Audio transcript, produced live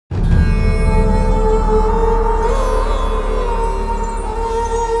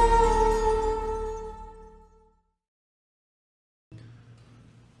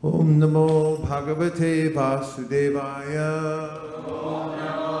Om Namo Bhagavate Vasudevaya.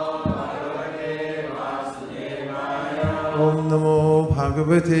 Om Namo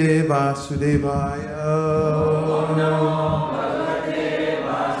Bhagavate Vasudevaya.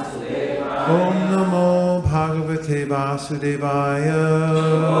 Om Namo Bhagavate Vasudevaya.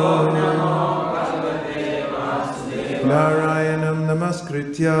 Narayanam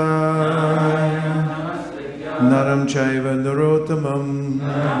Namaskritya Naram Chaiva Narottamam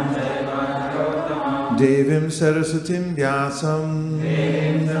Devim Sarasatim Vyasam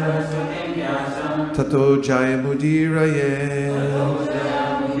Tato Jayamudiraye.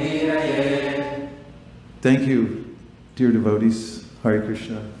 Thank you, dear devotees, Hare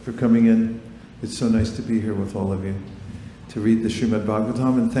Krishna, for coming in. It's so nice to be here with all of you to read the Srimad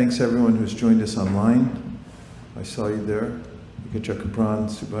Bhagavatam, and thanks everyone who's joined us online. I saw you there, Chakapran,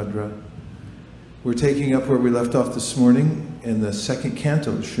 Subhadra. We're taking up where we left off this morning in the second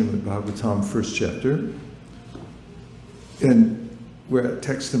canto of Srimad Bhagavatam, first chapter. And we're at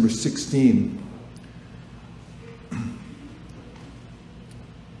text number 16.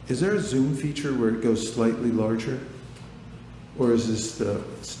 Is there a zoom feature where it goes slightly larger? Or is this the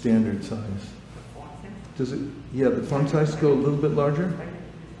standard size? Does it? Yeah, the font size go a little bit larger?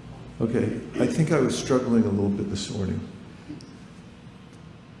 Okay, I think I was struggling a little bit this morning.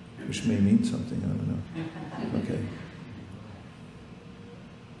 Which may mean something, I don't know. Okay.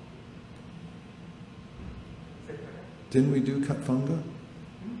 Didn't we do Katvanga?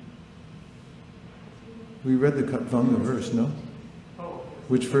 We read the Katvanga verse, no?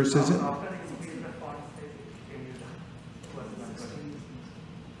 Which verse is it?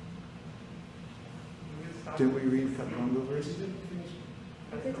 Did we read Katvanga verse?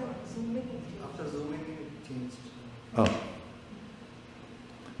 After zooming, it changed. Oh.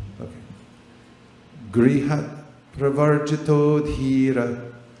 Okay. Grihat pravarjito dhira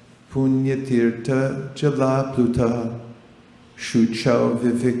punyatirtha jalapluta shuchau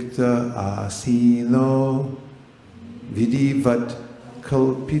vivikta asino vidivat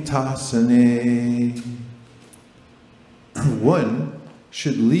kalpitasane. One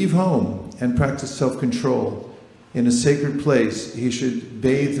should leave home and practice self-control. In a sacred place, he should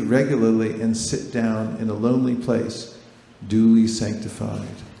bathe regularly and sit down in a lonely place, duly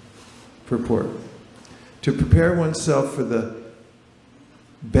sanctified. Purport. To prepare oneself for the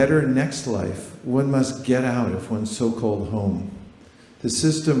better next life, one must get out of one's so-called home. The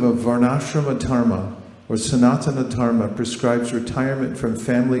system of Varnashrama Dharma, or Sanatana Dharma, prescribes retirement from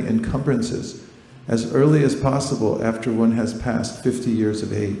family encumbrances as early as possible after one has passed 50 years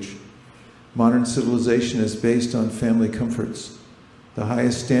of age. Modern civilization is based on family comforts, the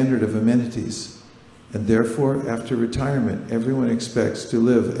highest standard of amenities, and therefore, after retirement, everyone expects to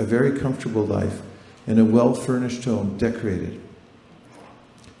live a very comfortable life in a well-furnished home decorated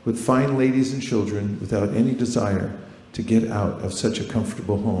with fine ladies and children without any desire to get out of such a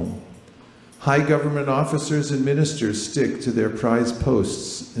comfortable home. High government officers and ministers stick to their prized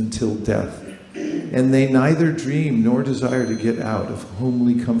posts until death, and they neither dream nor desire to get out of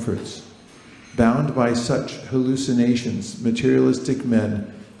homely comforts. Bound by such hallucinations, materialistic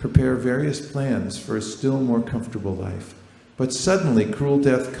men prepare various plans for a still more comfortable life. But suddenly cruel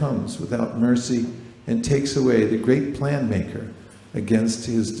death comes without mercy and takes away the great plan maker against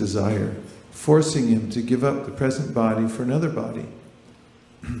his desire, forcing him to give up the present body for another body.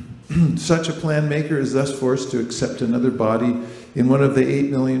 Such a plan maker is thus forced to accept another body in one of the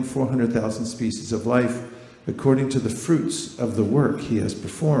 8,400,000 species of life, according to the fruits of the work he has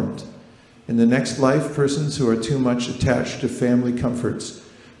performed. In the next life, persons who are too much attached to family comforts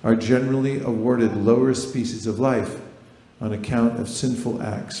are generally awarded lower species of life on account of sinful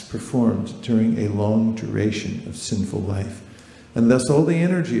acts performed during a long duration of sinful life. And thus all the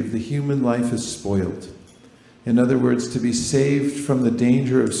energy of the human life is spoiled. In other words, to be saved from the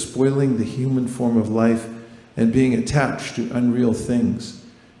danger of spoiling the human form of life and being attached to unreal things,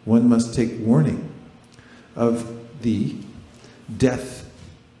 one must take warning of the death.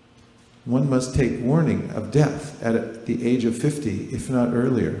 One must take warning of death at the age of 50, if not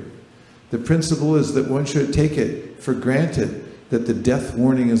earlier. The principle is that one should take it for granted that the death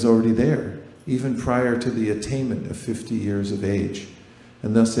warning is already there, even prior to the attainment of 50 years of age.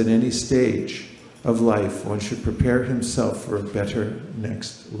 And thus, at any stage of life, one should prepare himself for a better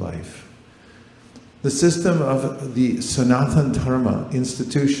next life. The system of the Sanatana Dharma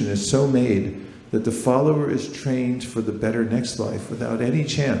institution is so made that the follower is trained for the better next life without any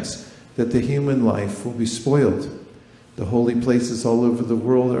chance that the human life will be spoiled. The holy places all over the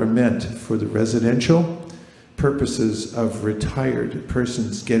world are meant for the residential purposes of retired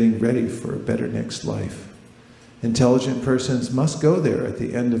persons getting ready for a better next life. Intelligent persons must go there at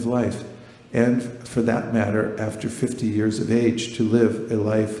the end of life, and for that matter, after 50 years of age, to live a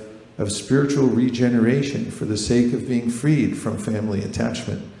life of spiritual regeneration for the sake of being freed from family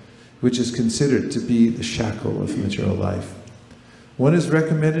attachment, which is considered to be the shackle of material life. One is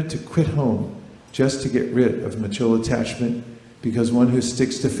recommended to quit home just to get rid of material attachment, because one who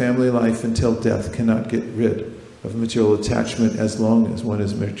sticks to family life until death cannot get rid of material attachment as long as one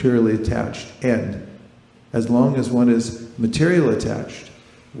is materially attached. And as long as one is materially attached,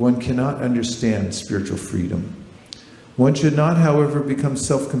 one cannot understand spiritual freedom. One should not, however, become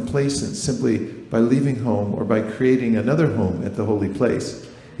self-complacent simply by leaving home or by creating another home at the holy place,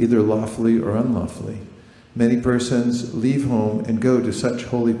 either lawfully or unlawfully. Many persons leave home and go to such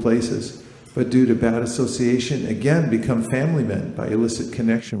holy places, but due to bad association, again become family men by illicit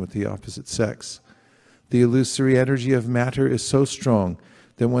connection with the opposite sex. The illusory energy of matter is so strong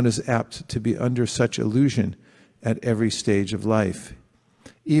that one is apt to be under such illusion at every stage of life,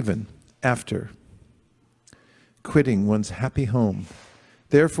 even after quitting one's happy home.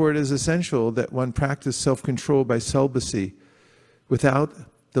 Therefore, it is essential that one practice self-control by celibacy without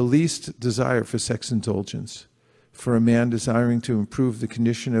the least desire for sex indulgence. For a man desiring to improve the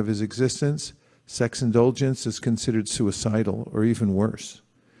condition of his existence, sex indulgence is considered suicidal or even worse.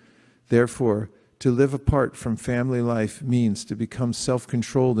 Therefore, to live apart from family life means to become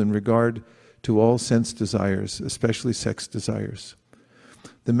self-controlled in regard to all sense desires, especially sex desires.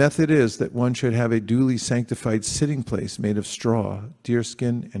 The method is that one should have a duly sanctified sitting place made of straw,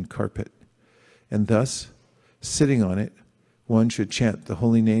 deerskin, and carpet. And thus, sitting on it, one should chant the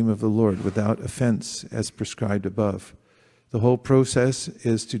holy name of the Lord without offense, as prescribed above. The whole process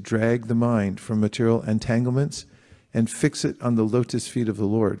is to drag the mind from material entanglements and fix it on the lotus feet of the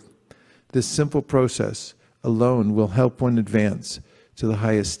Lord. This simple process alone will help one advance to the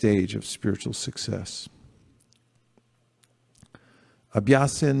highest stage of spiritual success.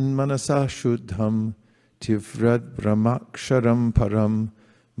 Abhyasin manasa shuddham tivrad brahmaksharam param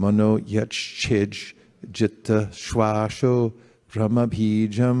mano yachchij jitta shwasho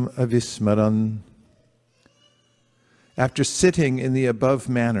brahmabhijam avismaran. After sitting in the above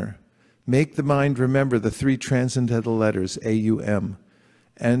manner, make the mind remember the three transcendental letters AUM,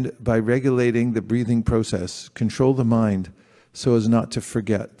 and by regulating the breathing process, control the mind so as not to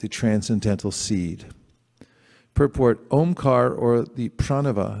forget the transcendental seed. Purport: Omkar, or the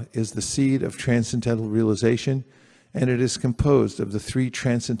pranava, is the seed of transcendental realization, and it is composed of the three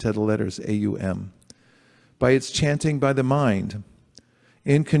transcendental letters AUM. By its chanting by the mind,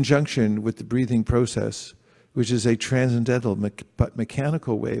 in conjunction with the breathing process, which is a transcendental but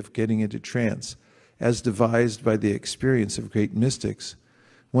mechanical way of getting into trance, as devised by the experience of great mystics,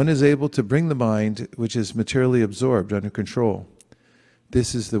 one is able to bring the mind, which is materially absorbed, under control.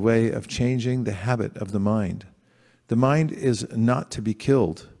 This is the way of changing the habit of the mind. The mind is not to be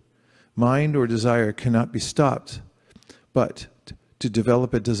killed. Mind or desire cannot be stopped, but to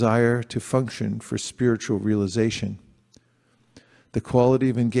develop a desire to function for spiritual realization. The quality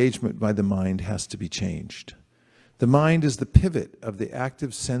of engagement by the mind has to be changed. The mind is the pivot of the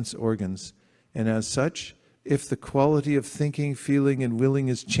active sense organs, and as such, if the quality of thinking, feeling, and willing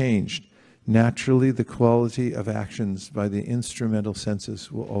is changed, naturally the quality of actions by the instrumental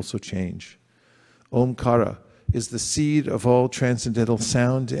senses will also change. Omkara is the seed of all transcendental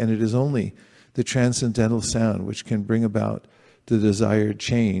sound, and it is only the transcendental sound which can bring about the desired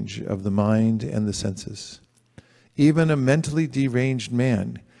change of the mind and the senses. Even a mentally deranged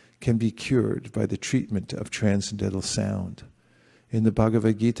man can be cured by the treatment of transcendental sound. In the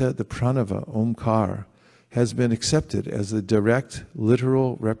Bhagavad Gita, the pranava, Omkar, has been accepted as the direct,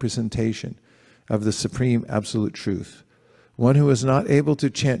 literal representation of the Supreme Absolute Truth. One who is not able to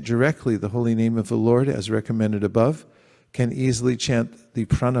chant directly the holy name of the Lord, as recommended above, can easily chant the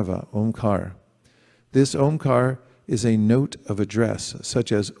pranava, Omkar. This Omkar is a note of address,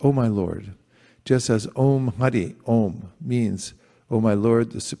 such as, O my Lord, just as Om Hari, Om, means, O my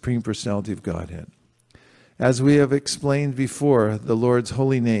Lord, the Supreme Personality of Godhead. As we have explained before, the Lord's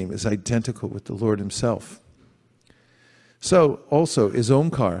holy name is identical with the Lord himself. So also is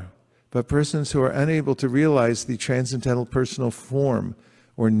Omkar, but persons who are unable to realize the transcendental personal form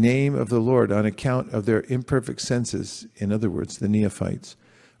or name of the Lord on account of their imperfect senses, in other words, the neophytes,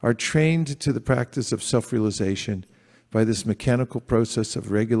 are trained to the practice of self-realization by this mechanical process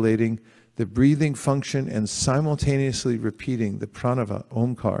of regulating the breathing function and simultaneously repeating the pranava,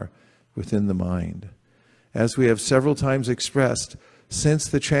 Omkar, within the mind. As we have several times expressed, since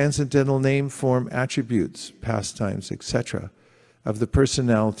the transcendental name, form, attributes, pastimes, etc., of the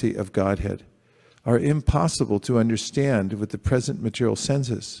personality of Godhead are impossible to understand with the present material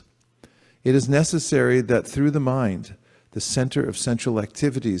senses, It is necessary that through the mind, the center of central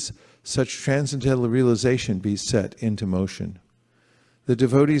activities, such transcendental realization be set into motion. The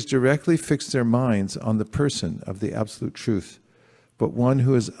devotees directly fix their minds on the person of the Absolute Truth, but one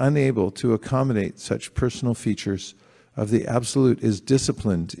who is unable to accommodate such personal features of the Absolute is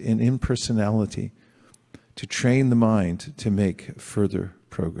disciplined in impersonality to train the mind to make further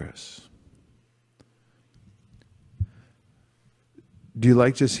progress. Do you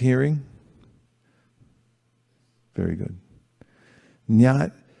like just hearing? Very good.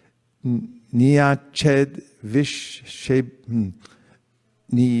 Nyached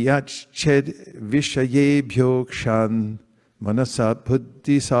vishayebhyo kshan manasa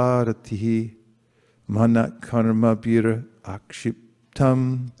buddhisaratihi mana karma bir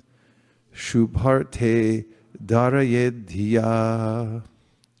akshiptam shubharte darayedhiya.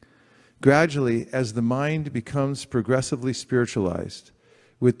 Gradually, as the mind becomes progressively spiritualized,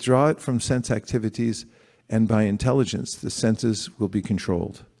 withdraw it from sense activities, and by intelligence the senses will be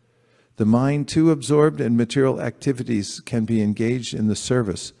controlled. The mind, too absorbed in material activities, can be engaged in the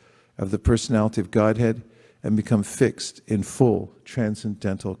service of the personality of Godhead and become fixed in full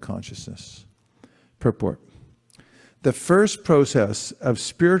transcendental consciousness. Purport. The first process of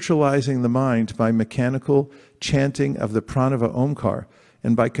spiritualizing the mind by mechanical chanting of the pranava omkar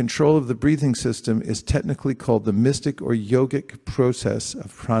and by control of the breathing system is technically called the mystic or yogic process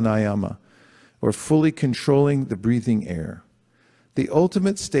of pranayama, or fully controlling the breathing air. The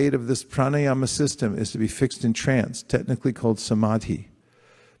ultimate state of this pranayama system is to be fixed in trance, technically called samadhi.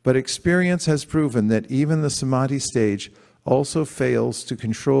 But experience has proven that even the samadhi stage also fails to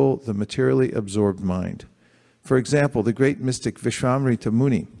control the materially absorbed mind. For example, the great mystic Vishvamrita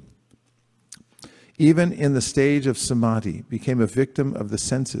Muni, even in the stage of samadhi, became a victim of the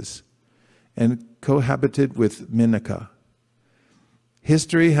senses and cohabited with Menaka.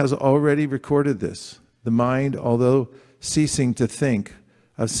 History has already recorded this. The mind, although ceasing to think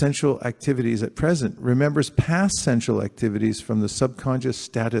of sensual activities at present, remembers past sensual activities from the subconscious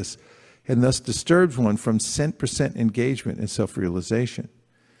status and thus disturbs one from 100% engagement in self-realization.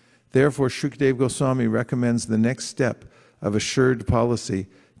 Therefore, Shukdev Goswami recommends the next step of assured policy,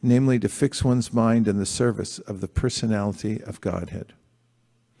 namely to fix one's mind in the service of the personality of Godhead.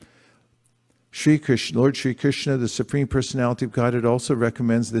 Lord Sri Krishna, the Supreme Personality of Godhead, also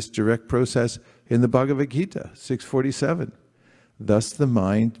recommends this direct process in the Bhagavad Gita, 647. Thus, the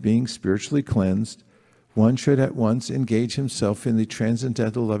mind being spiritually cleansed, one should at once engage himself in the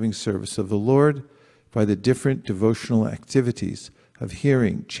transcendental loving service of the Lord by the different devotional activities of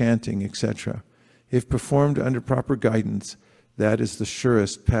hearing, chanting, etc. If performed under proper guidance, that is the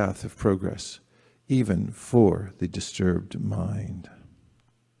surest path of progress, even for the disturbed mind.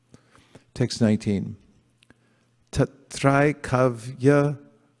 Text 19. Tatrai kavya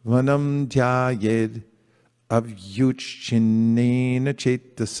vanam dhyayed avyuchinena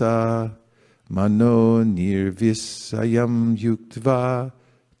chetasa mano nirvisayam yuktva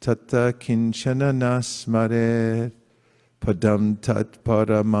tata kinchana nasmaret padam tat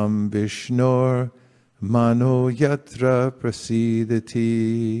paramam vishnor mano yatra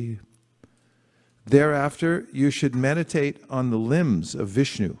prasidati. Thereafter, you should meditate on the limbs of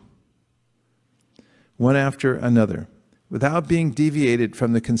Vishnu, one after another, without being deviated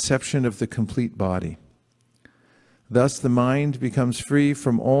from the conception of the complete body. Thus the mind becomes free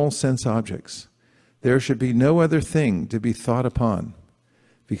from all sense objects. There should be no other thing to be thought upon,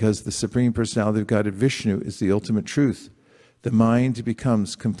 because the Supreme Personality of Godhead Vishnu is the ultimate truth. The mind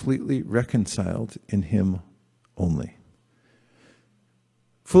becomes completely reconciled in Him only.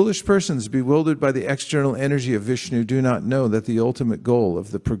 Foolish persons bewildered by the external energy of Vishnu do not know that the ultimate goal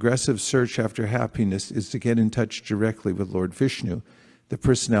of the progressive search after happiness is to get in touch directly with Lord Vishnu, the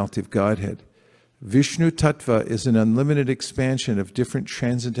Personality of Godhead. Vishnu Tattva is an unlimited expansion of different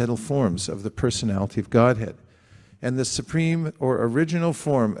transcendental forms of the Personality of Godhead. And the supreme or original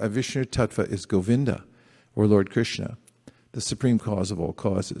form of Vishnu Tattva is Govinda, or Lord Krishna, the supreme cause of all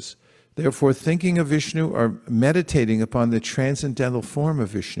causes. Therefore, thinking of Vishnu or meditating upon the transcendental form of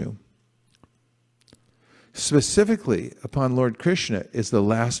Vishnu, specifically upon Lord Krishna, is the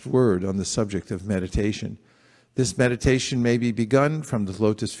last word on the subject of meditation. This meditation may be begun from the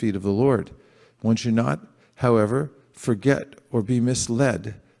lotus feet of the Lord. One should not, however, forget or be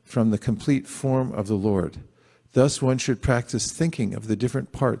misled from the complete form of the Lord. Thus, one should practice thinking of the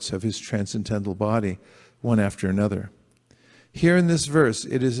different parts of his transcendental body, one after another. Here in this verse,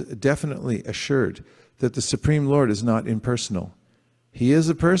 it is definitely assured that the Supreme Lord is not impersonal. He is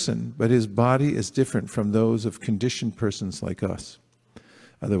a person, but his body is different from those of conditioned persons like us.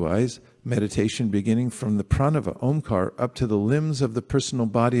 Otherwise, meditation beginning from the pranava, Omkar, up to the limbs of the personal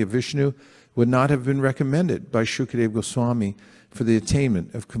body of Vishnu would not have been recommended by Shukadeva Goswami for the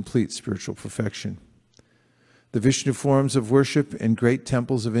attainment of complete spiritual perfection. The Vishnu forms of worship in great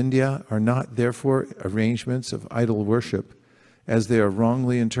temples of India are not, therefore, arrangements of idol worship, as they are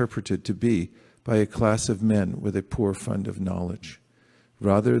wrongly interpreted to be by a class of men with a poor fund of knowledge.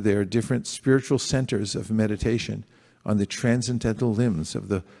 Rather, they are different spiritual centers of meditation on the transcendental limbs of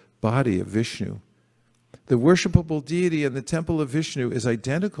the body of Vishnu. The worshipable deity in the temple of Vishnu is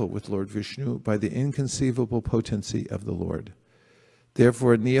identical with Lord Vishnu by the inconceivable potency of the Lord.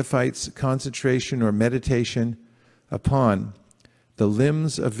 Therefore, a neophyte's concentration or meditation upon the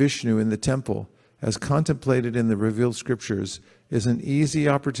limbs of Vishnu in the temple, as contemplated in the revealed scriptures, is an easy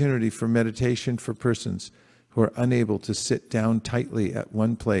opportunity for meditation for persons who are unable to sit down tightly at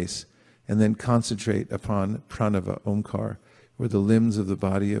one place and then concentrate upon pranava, Omkar, or the limbs of the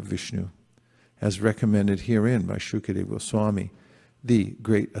body of Vishnu, as recommended herein by Shukadeva Goswami, the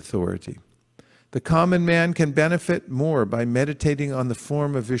great authority. The common man can benefit more by meditating on the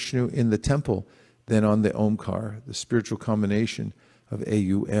form of Vishnu in the temple than on the Omkar, the spiritual combination of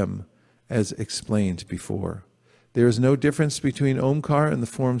AUM, as explained before. There is no difference between Omkar and the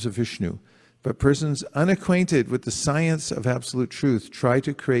forms of Vishnu, but persons unacquainted with the science of absolute truth try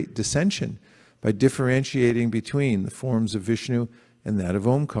to create dissension by differentiating between the forms of Vishnu and that of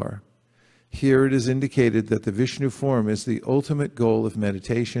Omkar. Here it is indicated that the Vishnu form is the ultimate goal of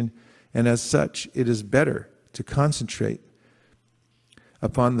meditation, and as such, it is better to concentrate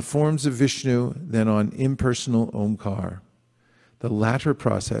upon the forms of Vishnu than on impersonal Omkar. The latter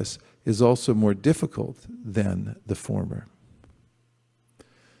process is also more difficult than the former.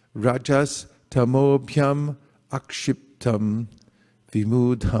 Rajas tamobhyam akshiptam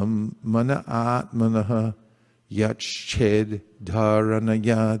vimudham mana atmanaha yachched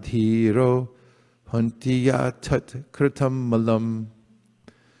dharanaya dhiro hantiya tat kritam malam.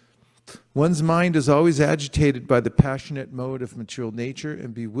 One's mind is always agitated by the passionate mode of material nature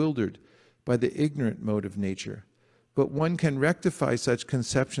and bewildered by the ignorant mode of nature. But one can rectify such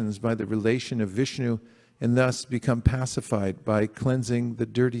conceptions by the relation of Vishnu and thus become pacified by cleansing the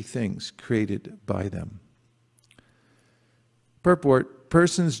dirty things created by them. Purport: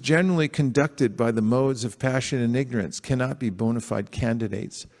 persons generally conducted by the modes of passion and ignorance cannot be bona fide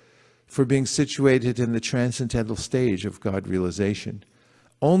candidates for being situated in the transcendental stage of God realization.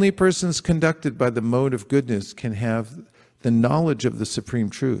 Only persons conducted by the mode of goodness can have the knowledge of the supreme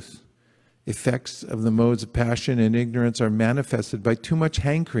truth. Effects of the modes of passion and ignorance are manifested by too much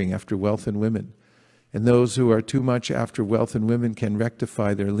hankering after wealth and women, and those who are too much after wealth and women can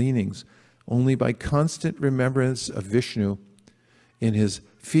rectify their leanings only by constant remembrance of Vishnu in his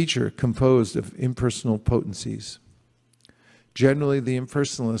feature composed of impersonal potencies. Generally, the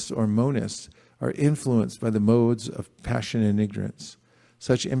impersonalists or monists are influenced by the modes of passion and ignorance.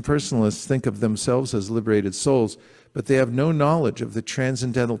 Such impersonalists think of themselves as liberated souls, but they have no knowledge of the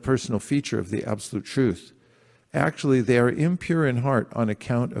transcendental personal feature of the absolute truth. Actually, they are impure in heart on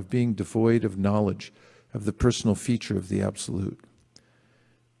account of being devoid of knowledge of the personal feature of the absolute.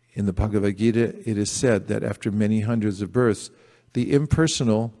 In the Bhagavad Gita, it is said that after many hundreds of births, the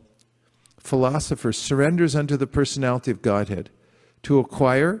impersonal philosopher surrenders unto the personality of Godhead. To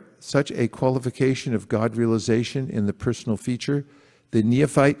acquire such a qualification of God realization in the personal feature, the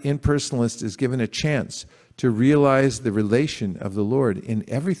neophyte impersonalist is given a chance to realize the relation of the Lord in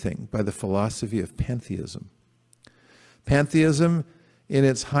everything by the philosophy of pantheism. Pantheism, in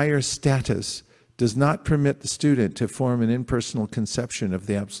its higher status, does not permit the student to form an impersonal conception of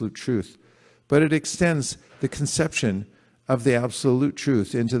the absolute truth, but it extends the conception of the absolute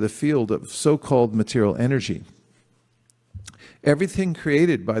truth into the field of so-called material energy. Everything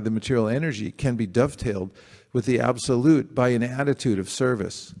created by the material energy can be dovetailed with the absolute by an attitude of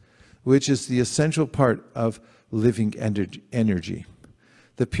service, which is the essential part of living energy.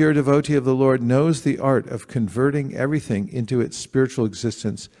 The pure devotee of the Lord knows the art of converting everything into its spiritual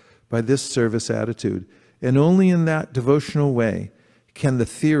existence by this service attitude, and only in that devotional way can the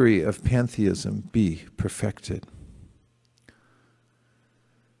theory of pantheism be perfected.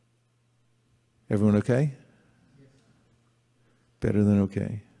 Everyone okay? Better than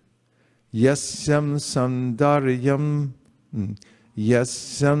okay. Yasyam sandaryam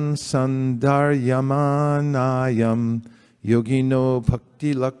sandaryamanayam yogino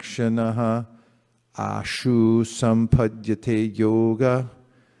bhakti lakshanaha ashu sampadhyate yoga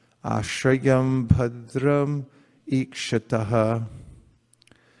ashrayam bhadram ikshataha.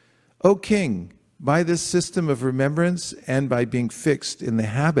 O King, by this system of remembrance and by being fixed in the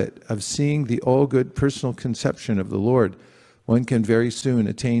habit of seeing the all-good personal conception of the Lord, one can very soon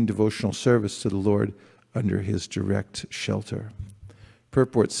attain devotional service to the Lord under his direct shelter.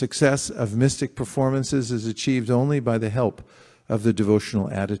 Purport: success of mystic performances is achieved only by the help of the devotional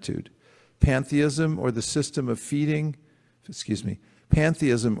attitude. Pantheism, or the system of feeling the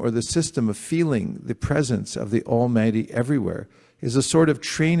presence of the Almighty everywhere, is a sort of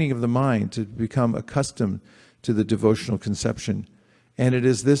training of the mind to become accustomed to the devotional conception. And it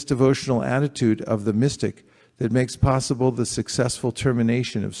is this devotional attitude of the mystic that makes possible the successful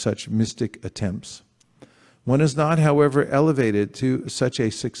termination of such mystic attempts. One is not, however, elevated to such a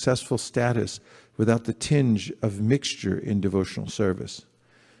successful status without the tinge of mixture in devotional service.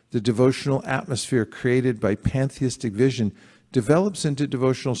 The devotional atmosphere created by pantheistic vision develops into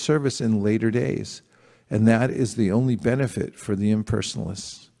devotional service in later days, and that is the only benefit for the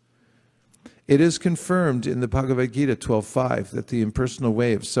impersonalists. It is confirmed in the Bhagavad Gita 12.5 that the impersonal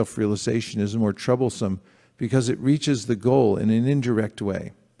way of self-realization is more troublesome because it reaches the goal in an indirect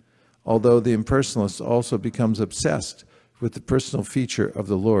way, although the impersonalist also becomes obsessed with the personal feature of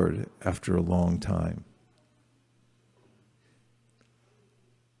the Lord after a long time.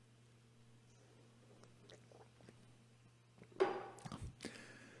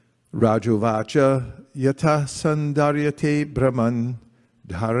 Rajovacha yata sandaryate brahman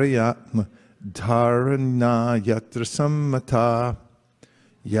dharana yatra sammata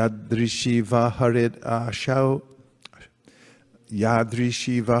yadrishiva harid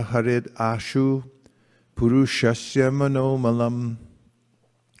ashu purushasya manomalam.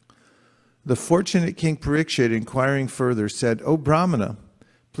 The fortunate King Parikshit, inquiring further, said, "O Brahmana,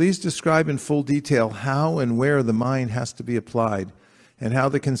 please describe in full detail how and where the mind has to be applied, and how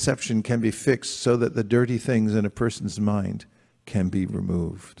the conception can be fixed so that the dirty things in a person's mind can be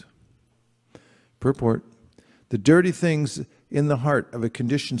removed." Purport: the dirty things in the heart of a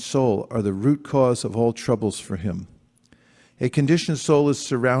conditioned soul are the root cause of all troubles for him. A conditioned soul is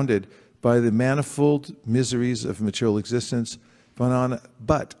surrounded by the manifold miseries of material existence, but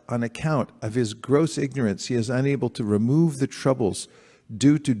on account of his gross ignorance, he is unable to remove the troubles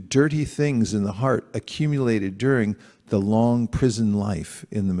due to dirty things in the heart accumulated during the long prison life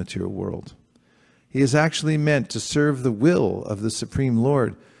in the material world. He is actually meant to serve the will of the Supreme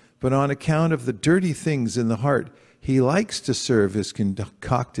Lord, but on account of the dirty things in the heart, he likes to serve his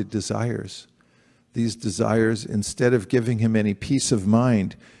concocted desires. These desires, instead of giving him any peace of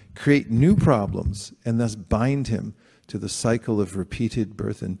mind, create new problems and thus bind him to the cycle of repeated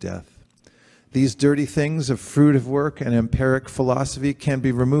birth and death. These dirty things, a fruit of work and empiric philosophy, can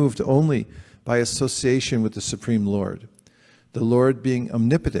be removed only by association with the Supreme Lord. The Lord, being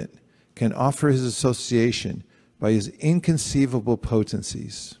omnipotent, can offer his association by his inconceivable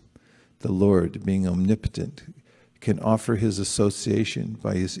potencies. The Lord, being omnipotent, can offer his association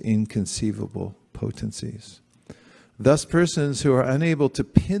by his inconceivable potencies. Thus, persons who are unable to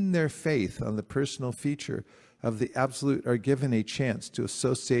pin their faith on the personal feature of the Absolute are given a chance to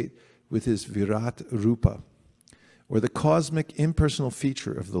associate with his Virat Rupa, or the cosmic impersonal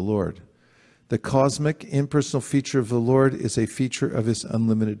feature of the Lord. The cosmic impersonal feature of the Lord is a feature of his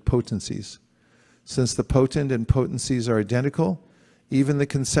unlimited potencies. Since the potent and potencies are identical, even the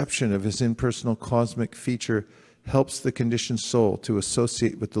conception of his impersonal cosmic feature helps the conditioned soul to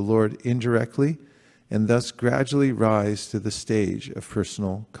associate with the Lord indirectly and thus gradually rise to the stage of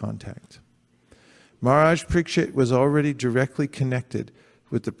personal contact. Maharaj Parikshit was already directly connected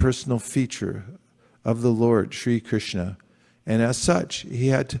with the personal feature of the Lord Sri Krishna, and as such, he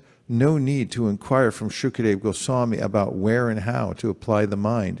had no need to inquire from Shukadeva Goswami about where and how to apply the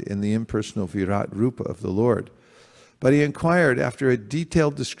mind in the impersonal Virat Rupa of the Lord. But he inquired after a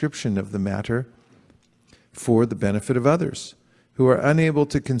detailed description of the matter for the benefit of others who are unable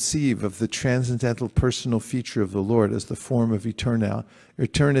to conceive of the transcendental personal feature of the Lord as the form of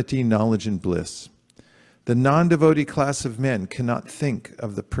eternity, knowledge, and bliss. The non-devotee class of men cannot think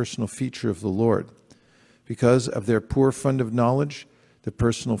of the personal feature of the Lord because of their poor fund of knowledge. The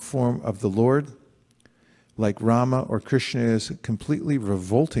personal form of the Lord, like Rama or Krishna, is completely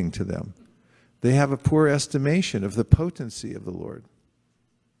revolting to them. They have a poor estimation of the potency of the Lord.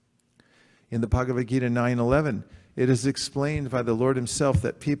 In the Bhagavad Gita 9:11, it is explained by the Lord himself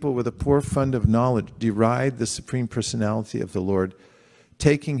that people with a poor fund of knowledge deride the Supreme Personality of the Lord,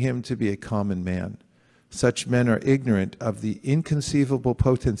 taking him to be a common man. Such men are ignorant of the inconceivable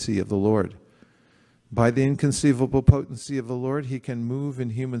potency of the Lord. By the inconceivable potency of the Lord, he can move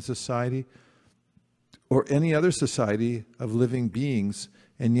in human society or any other society of living beings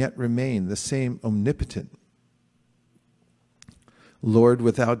and yet remain the same omnipotent Lord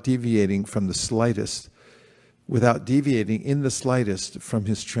without deviating in the slightest from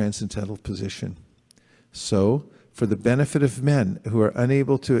his transcendental position. So, for the benefit of men who are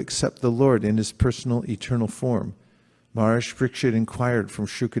unable to accept the Lord in his personal eternal form, Maharishi Parikshit inquired from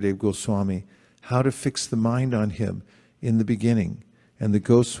Shukadeva Goswami how to fix the mind on him in the beginning, and the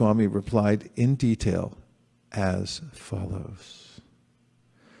Goswami replied in detail as follows.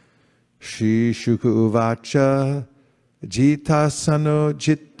 Shri Shuka Uvacha Jita Sano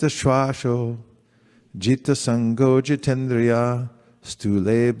Jitta Shwasho Jitta Sango Jitendriya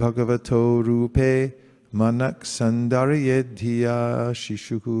Stule Bhagavato Rupe Manak Sandarayedhiya. Shri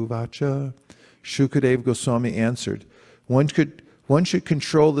Shuka Uvacha. Shukadeva Goswami answered, one should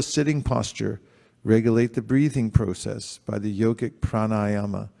control the sitting posture, regulate the breathing process by the yogic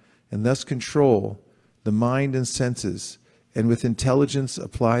pranayama, and thus control the mind and senses, and with intelligence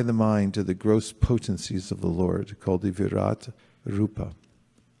apply the mind to the gross potencies of the Lord, called the Virat Rupa.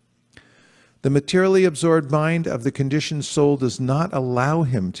 The materially absorbed mind of the conditioned soul does not allow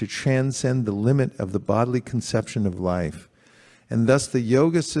him to transcend the limit of the bodily conception of life, and thus the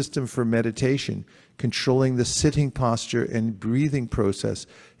yoga system for meditation, controlling the sitting posture and breathing process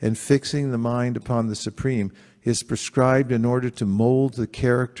and fixing the mind upon the Supreme, is prescribed in order to mold the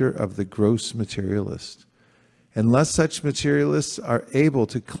character of the gross materialist. Unless such materialists are able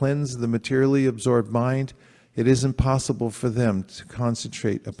to cleanse the materially absorbed mind, it is impossible for them to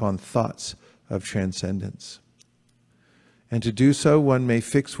concentrate upon thoughts of transcendence. And to do so, one may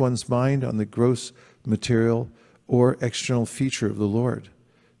fix one's mind on the gross material or external feature of the Lord.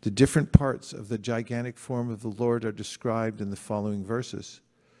 The different parts of the gigantic form of the Lord are described in the following verses.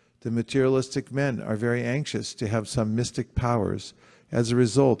 The materialistic men are very anxious to have some mystic powers as a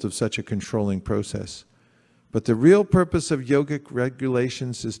result of such a controlling process. But the real purpose of yogic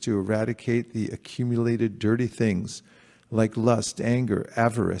regulations is to eradicate the accumulated dirty things like lust, anger,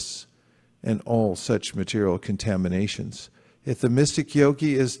 avarice, and all such material contaminations. If the mystic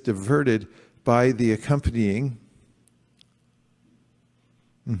yogi is diverted by the accompanying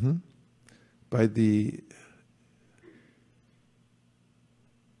by the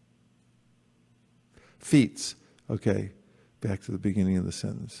feats. Okay, back to the beginning of the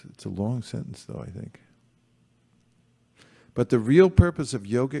sentence. It's a long sentence, though, I think. But the real purpose of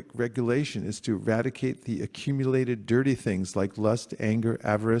yogic regulation is to eradicate the accumulated dirty things like lust, anger,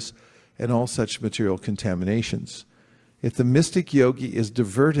 avarice, and all such material contaminations. If the mystic yogi is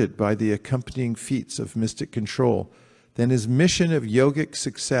diverted by the accompanying feats of mystic control, then his mission of yogic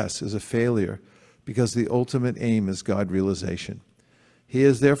success is a failure, because the ultimate aim is God realization. He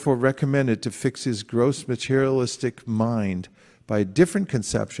is therefore recommended to fix his gross materialistic mind by a different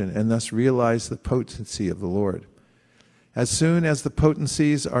conception and thus realize the potency of the Lord. As soon as the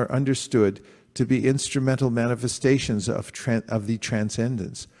potencies are understood to be instrumental manifestations of the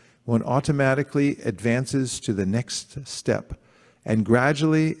transcendence, one automatically advances to the next step, and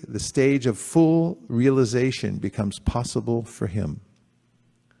gradually the stage of full realization becomes possible for him.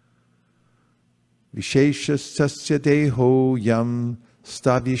 Visheshasya deho yam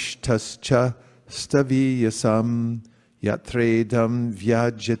stavishtascha staviyasam yatredam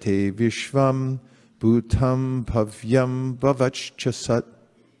vyajate vishvam bhutam bhavyam bhavachchasat.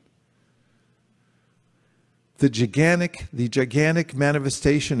 The gigantic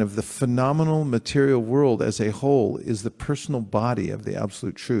manifestation of the phenomenal material world as a whole is the personal body of the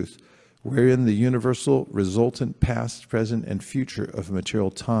Absolute Truth, wherein the universal resultant past, present, and future of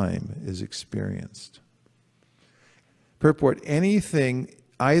material time is experienced. Purport: anything,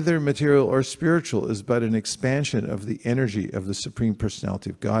 either material or spiritual, is but an expansion of the energy of the Supreme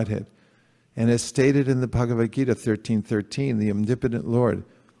Personality of Godhead. And as stated in the Bhagavad Gita 13:13, the omnipotent Lord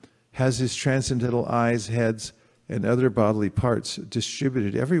has his transcendental eyes, heads, and other bodily parts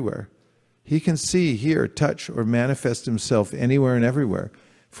distributed everywhere. He can see, hear, touch, or manifest himself anywhere and everywhere,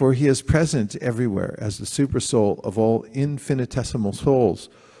 for he is present everywhere as the supersoul of all infinitesimal souls,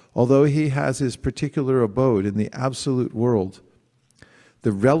 although he has his particular abode in the absolute world.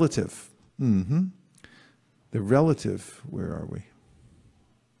 The relative, where are we?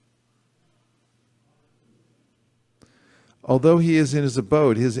 Although he is in his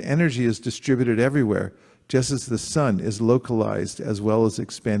abode, his energy is distributed everywhere, just as the sun is localized as well as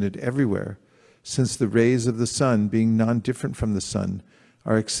expanded everywhere, since the rays of the sun, being non-different from the sun,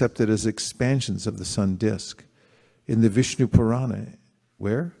 are accepted as expansions of the sun disk. In the Vishnu Purana,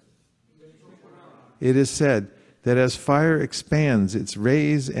 where? It is said that as fire expands its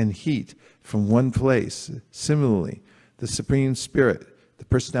rays and heat from one place, similarly, the Supreme Spirit, the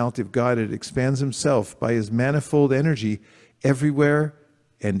personality of Godhead, expands himself by his manifold energy everywhere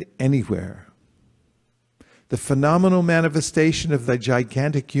and anywhere. The phenomenal manifestation of the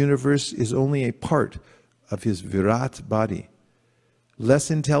gigantic universe is only a part of his Virat body.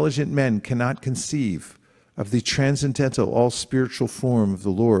 Less intelligent men cannot conceive of the transcendental, all-spiritual form of the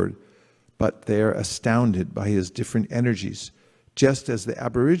Lord, but they are astounded by his different energies, just as the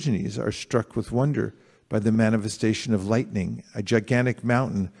Aborigines are struck with wonder by the manifestation of lightning, a gigantic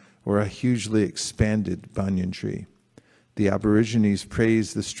mountain, or a hugely expanded banyan tree. The Aborigines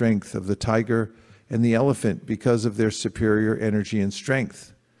praise the strength of the tiger and the elephant because of their superior energy and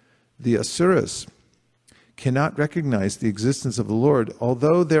strength. The Asuras cannot recognize the existence of the Lord,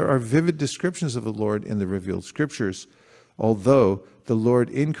 although there are vivid descriptions of the Lord in the revealed scriptures, although the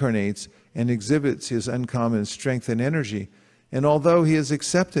Lord incarnates and exhibits his uncommon strength and energy, and although he is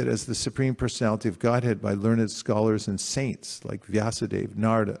accepted as the Supreme Personality of Godhead by learned scholars and saints like Vyasadeva,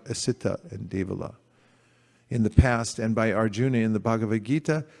 Narada, Asita, and Devala in the past, and by Arjuna in the Bhagavad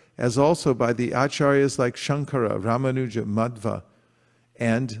Gita, as also by the Acharyas like Shankara, Ramanuja, Madhva,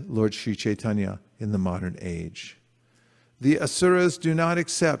 and Lord Sri Chaitanya in the modern age. The Asuras do not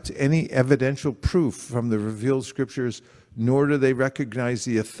accept any evidential proof from the revealed scriptures, nor do they recognize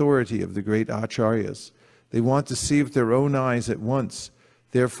the authority of the great Acharyas. They want to see with their own eyes at once.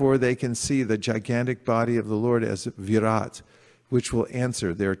 Therefore, they can see the gigantic body of the Lord as Virat, which will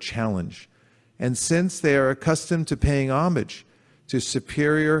answer their challenge. And since they are accustomed to paying homage to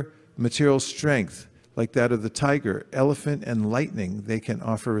superior material strength, like that of the tiger, elephant, and lightning, they can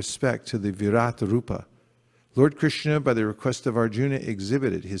offer respect to the Virat Rupa. Lord Krishna, by the request of Arjuna,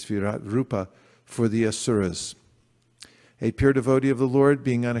 exhibited his Virat Rupa for the Asuras. A pure devotee of the Lord,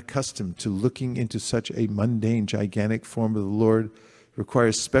 being unaccustomed to looking into such a mundane, gigantic form of the Lord,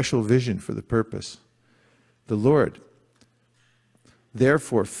 requires special vision for the purpose. The Lord,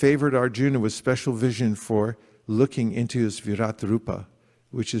 therefore, favored Arjuna with special vision for looking into his Virat Rupa,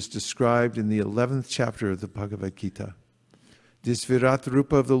 which is described in the 11th chapter of the Bhagavad Gita. This Virat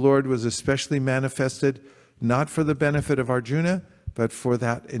Rupa of the Lord was especially manifested not for the benefit of Arjuna, but for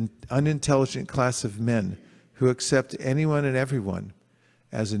that unintelligent class of men who accept anyone and everyone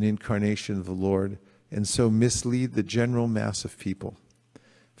as an incarnation of the Lord, and so mislead the general mass of people.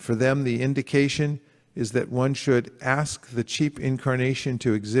 For them, the indication is that one should ask the cheap incarnation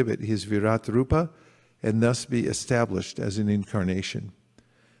to exhibit his Virat Rupa and thus be established as an incarnation.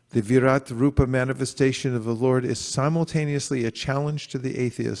 The Virat Rupa manifestation of the Lord is simultaneously a challenge to the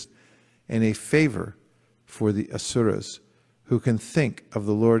atheist and a favor for the Asuras, who can think of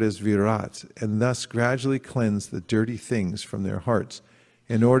the Lord as Virat and thus gradually cleanse the dirty things from their hearts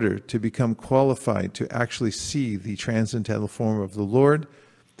in order to become qualified to actually see the transcendental form of the Lord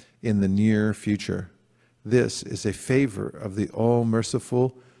in the near future. This is a favor of the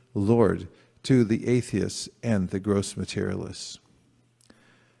all-merciful Lord to the atheists and the gross materialists.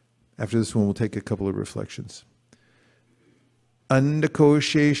 After this one, we'll take a couple of reflections.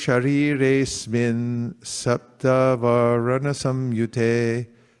 Andakoshe shariresmin sapta varana samyute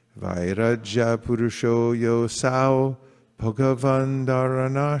vairajya purusho yosao bhagavan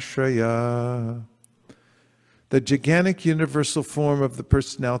dharanashraya. The gigantic universal form of the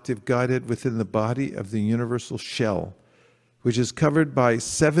personality of Godhead within the body of the universal shell, which is covered by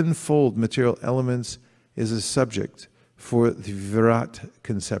sevenfold material elements, is a subject for the Virat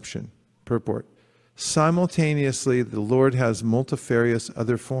conception. Purport. Simultaneously, the Lord has multifarious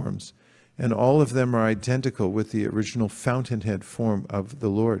other forms, and all of them are identical with the original fountainhead form of the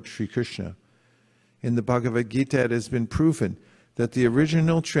Lord, Sri Krishna. In the Bhagavad Gita, it has been proven that the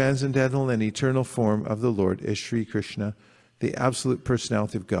original transcendental and eternal form of the Lord is Sri Krishna, the absolute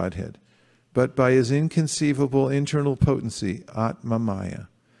personality of Godhead. But by his inconceivable internal potency, Atma Maya,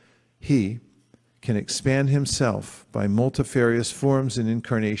 he can expand himself by multifarious forms and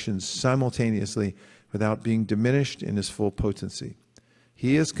incarnations simultaneously without being diminished in his full potency.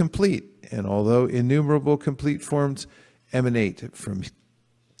 He is complete, and although innumerable complete forms emanate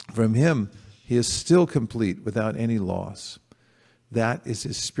from him, he is still complete without any loss. That is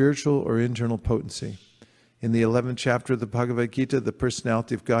his spiritual or internal potency. In the 11th chapter of the Bhagavad Gita, the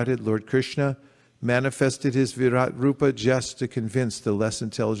personality of Godhead, Lord Krishna, manifested his Virat Rupa just to convince the less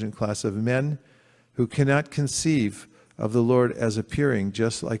intelligent class of men who cannot conceive of the Lord as appearing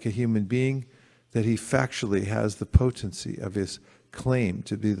just like a human being, that he factually has the potency of his claim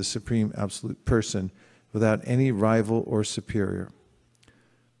to be the supreme absolute person without any rival or superior.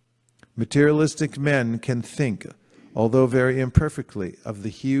 Materialistic men can think, although very imperfectly, of the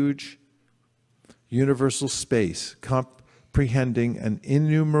huge universal space comprehending an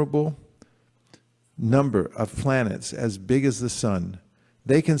innumerable number of planets as big as the sun.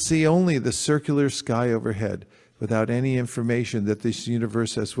 They can see only the circular sky overhead without any information that this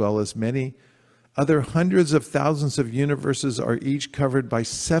universe, as well as many other hundreds of thousands of universes, are each covered by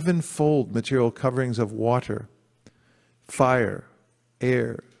sevenfold material coverings of water, fire,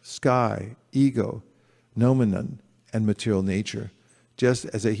 air, sky, ego, noumenon, and material nature, just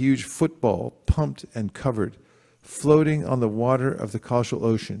as a huge football pumped and covered, floating on the water of the causal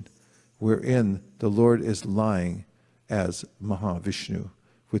ocean, wherein the Lord is lying as Mahavishnu,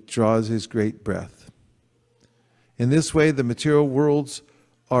 withdraws his great breath. In this way, the material worlds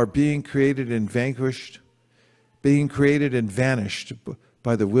are being created and vanquished, being created and vanished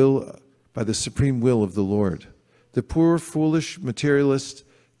by the supreme will of the Lord. The poor, foolish materialist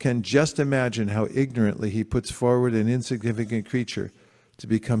can just imagine how ignorantly he puts forward an insignificant creature to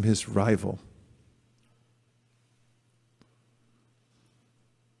become his rival.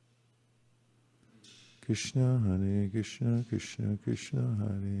 Krishna, Hare Krishna, Krishna Krishna,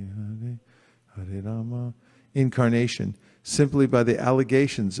 Hare Hare, Hare Rama. Incarnation, simply by the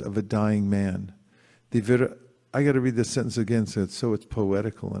allegations of a dying man. I got to read this sentence again so it's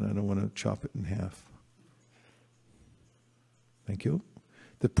poetical, and I don't want to chop it in half. Thank you.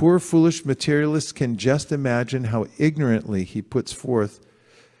 The poor, foolish materialist can just imagine how ignorantly he puts forth.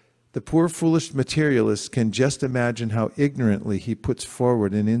 The poor, foolish materialist can just imagine how ignorantly he puts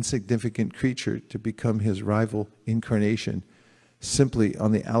forward an insignificant creature to become his rival incarnation, simply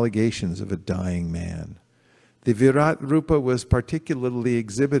on the allegations of a dying man. The Virat Rupa was particularly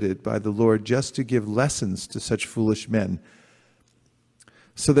exhibited by the Lord just to give lessons to such foolish men,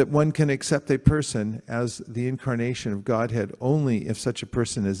 so that one can accept a person as the incarnation of Godhead only if such a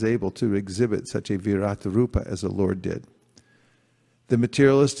person is able to exhibit such a Virat Rupa as the Lord did. The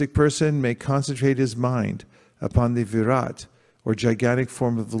materialistic person may concentrate his mind upon the Virat, or gigantic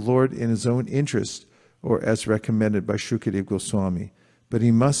form of the Lord, in his own interest, or as recommended by Shukadeva Goswami, but he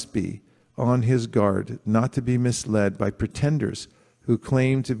must be on his guard not to be misled by pretenders who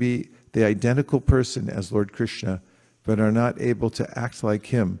claim to be the identical person as Lord Krishna, but are not able to act like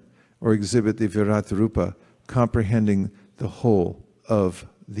him or exhibit the Virat Rupa, comprehending the whole of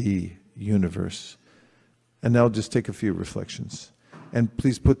the universe. And now just take a few reflections. And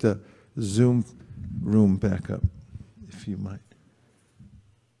please put the Zoom room back up, if you might.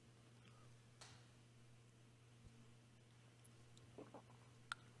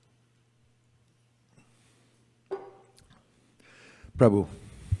 Prabhu.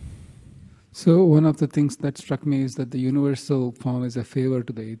 So one of the things that struck me is that the universal form is a favor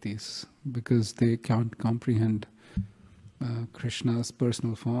to the atheists because they can't comprehend Krishna's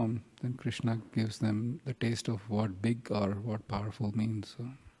personal form. Then Krishna gives them the taste of what big or what powerful means. So.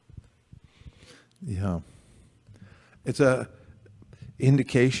 Yeah. It's a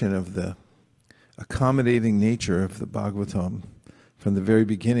indication of the accommodating nature of the Bhagavatam. From the very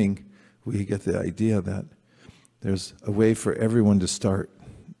beginning, we get the idea that there's a way for everyone to start,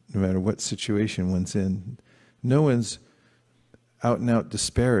 no matter what situation one's in. No one's out and out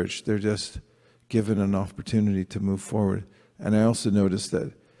disparaged. They're just given an opportunity to move forward. And I also noticed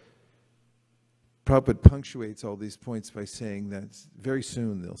that Prabhupada punctuates all these points by saying that very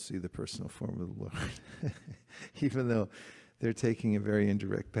soon they'll see the personal form of the Lord. Even though they're taking a very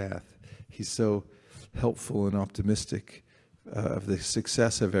indirect path. He's so helpful and optimistic of the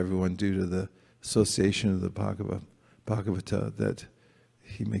success of everyone due to the association of the Bhagavata that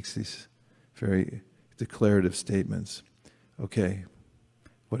he makes these very declarative statements. Okay,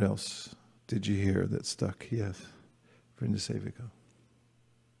 what else did you hear that stuck? Yes, Vrinda Sevika.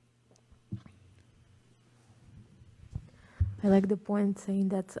 I like the point saying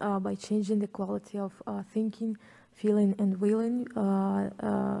that by changing the quality of thinking, feeling, and willing,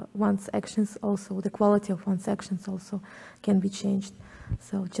 one's actions also, the quality of one's actions also can be changed.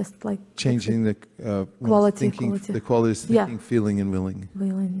 So just like changing the quality, the qualities of thinking, feeling, and willing.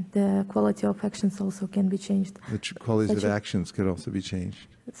 Willing, the quality of actions also can be changed. The qualities of actions could also be changed.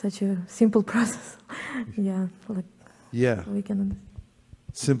 Such a simple process. Yeah. We can.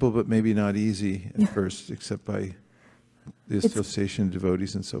 Simple, but maybe not easy at first, except by the association of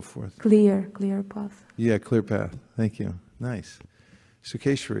devotees and so forth. Clear path. Yeah, clear path. Thank you. Nice.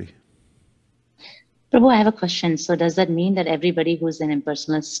 Sukeshwari. Prabhu, I have a question. So does that mean that everybody who's an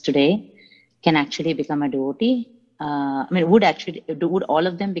impersonalist today can actually become a devotee? Would all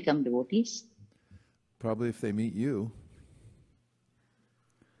of them become devotees? Probably if they meet you.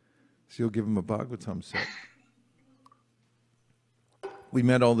 So you'll give them a Bhagavatam set. We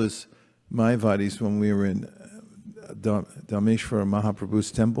met all these Mayavadis when we were in Dhameshwara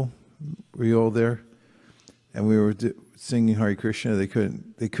Mahaprabhu's temple. Were you all there? And we were singing Hare Krishna. They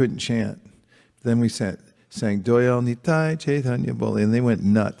couldn't chant. Then we sang Doyal Nitai Chaitanya Boli, and they went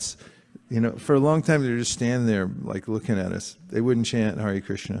nuts. You know, for a long time they were just standing there like looking at us. They wouldn't chant Hare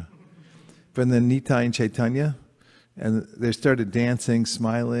Krishna. But then Nitai and Chaitanya, and they started dancing,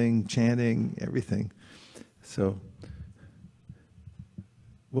 smiling, chanting, everything. So,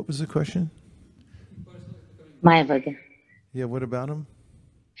 what was the question? Mayavad. Yeah, what about him?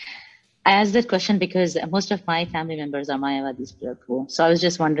 I asked that question because most of my family members are Mayavadis, Prabhu. So I was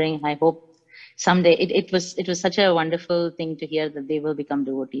just wondering, I hope someday, it was such a wonderful thing to hear that they will become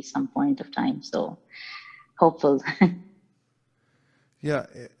devotees some point of time. So hopeful. Yeah,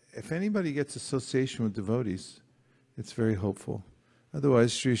 if anybody gets association with devotees, it's very hopeful.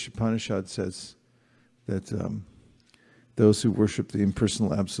 Otherwise, Sri Upanishad says that those who worship the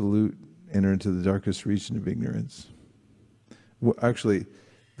impersonal absolute enter into the darkest region of ignorance. Well, actually,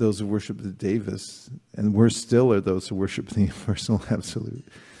 those who worship the Devas, and worse still are those who worship the impersonal absolute.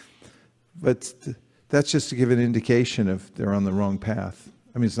 But that's just to give an indication of they're on the wrong path.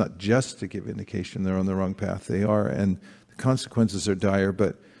 I mean, it's not just to give indication they're on the wrong path. They are, and the consequences are dire.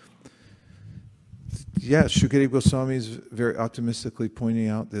 But yeah, Shukadeva Goswami is very optimistically pointing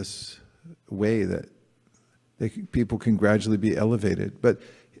out this way that people can gradually be elevated. But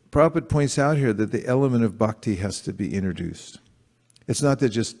Prabhupada points out here that the element of bhakti has to be introduced. It's not that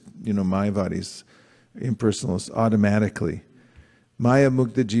just, Mayavadis, impersonalists, automatically. Maya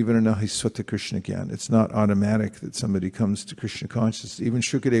mukta jivana nahi swata Krishna gyan. It's not automatic that somebody comes to Krishna consciousness. Even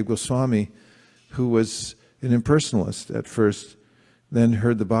Shukadeva Goswami, who was an impersonalist at first, then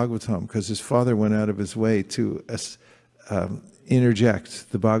heard the Bhagavatam because his father went out of his way to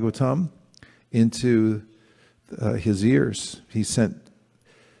interject the Bhagavatam into his ears. He sent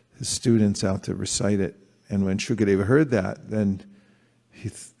his students out to recite it. And when Shukadeva heard that, then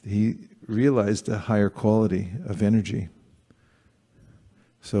he realized a higher quality of energy.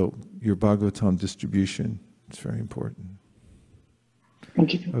 So your Bhagavatam distribution is very important.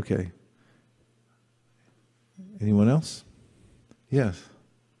 Thank you. Okay. Anyone else? Yes.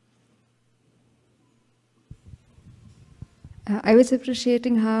 I was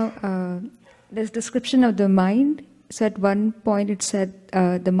appreciating how there's description of the mind. So at one point it said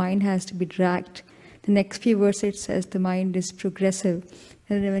the mind has to be dragged. The next few verses it says the mind is progressive.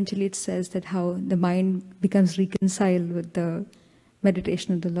 And then eventually it says that how the mind becomes reconciled with the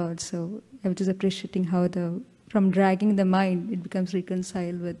meditation of the Lord. So I was just appreciating how from dragging the mind, it becomes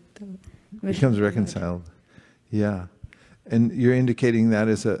reconciled with the vision. Becomes reconciled. Yeah. And you're indicating that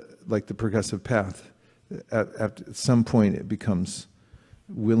as like the progressive path. At some point it becomes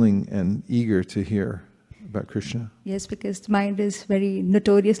willing and eager to hear about Krishna. Yes, because the mind is very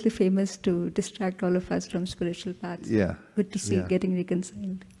notoriously famous to distract all of us from spiritual paths. Yeah. Good to see it getting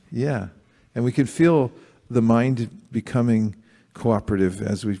reconciled. Yeah. And we can feel the mind becoming cooperative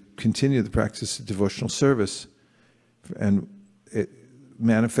as we continue the practice of devotional service. And it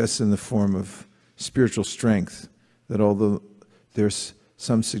manifests in the form of spiritual strength, that although there's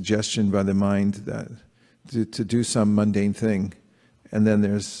some suggestion by the mind that to do some mundane thing, and then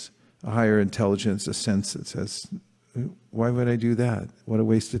there's a higher intelligence, a sense that says, why would I do that? What a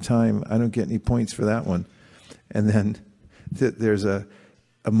waste of time. I don't get any points for that one. And then there's a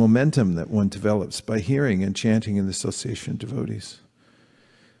momentum that one develops by hearing and chanting in the association of devotees.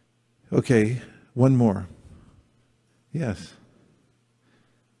 Okay, one more. Yes.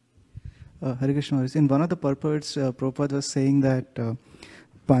 Hare Krishna Maharaj. In one of the purports, Prabhupada was saying that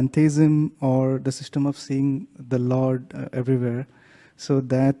pantheism, or the system of seeing the Lord everywhere, so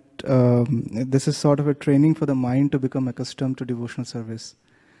that this is sort of a training for the mind to become accustomed to devotional service.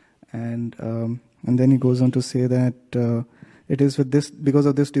 And then he goes on to say that it is with this, because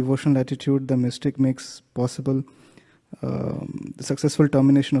of this devotional attitude, the mystic makes possible the successful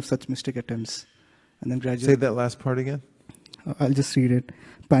termination of such mystic attempts. And then gradually... Say that last part again. I'll just read it.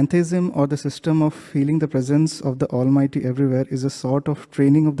 Pantheism, or the system of feeling the presence of the Almighty everywhere, is a sort of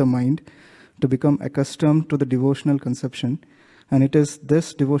training of the mind to become accustomed to the devotional conception. And it is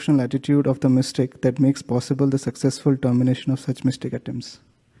this devotional attitude of the mystic that makes possible the successful termination of such mystic attempts.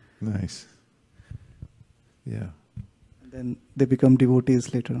 Nice. Yeah. And then they become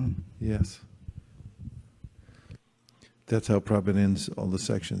devotees later on. Yes. That's how Prabhupada ends all the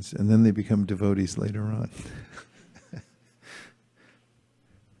sections. And then they become devotees later on.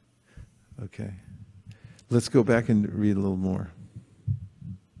 Okay. Let's go back and read a little more.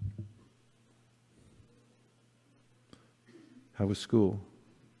 How was school?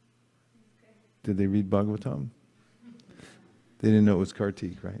 Did they read Bhagavatam? They didn't know it was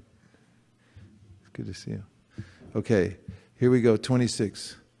Kartik, right? It's good to see you. Okay, here we go,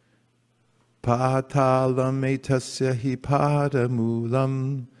 26. Patalam etasya hi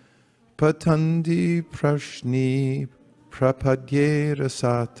padamulam patandi prashni prapadye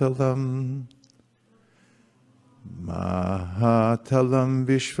rasatalam mahatalam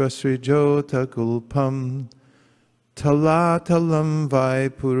vishvasrijota gulpam talatalam vai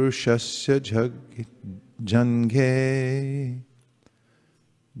purushasya jange.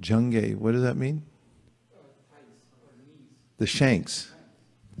 Jange, what does that mean? The Shanks.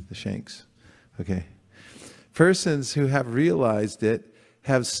 The Shanks. Okay. Persons who have realized it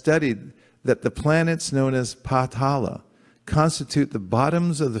have studied that the planets known as Patala constitute the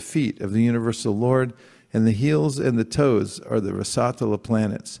bottoms of the feet of the Universal Lord, and the heels and the toes are the Rasatala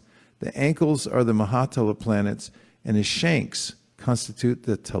planets. The ankles are the Mahatala planets, and his shanks constitute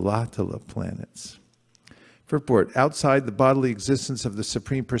the Talatala planets. Purport: outside the bodily existence of the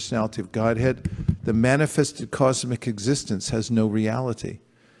Supreme Personality of Godhead, the manifested cosmic existence has no reality.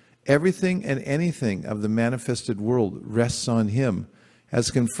 Everything and anything of the manifested world rests on him,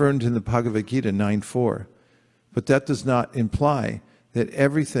 as confirmed in the Bhagavad Gita 9.4. But that does not imply that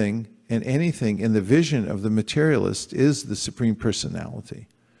everything and anything in the vision of the materialist is the Supreme Personality.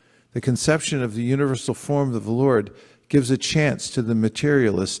 The conception of the universal form of the Lord gives a chance to the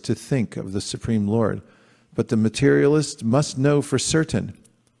materialist to think of the Supreme Lord, but the materialist must know for certain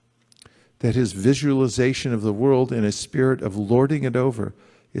that his visualization of the world in a spirit of lording it over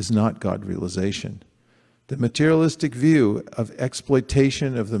is not God realization. The materialistic view of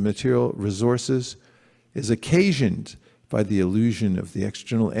exploitation of the material resources is occasioned by the illusion of the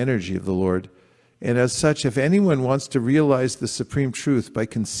external energy of the Lord, and as such, if anyone wants to realize the supreme truth by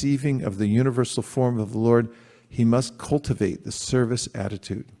conceiving of the universal form of the Lord, he must cultivate the service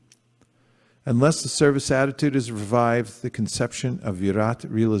attitude. Unless the service attitude is revived, the conception of Virat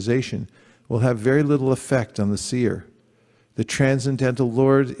realization will have very little effect on the seer. The transcendental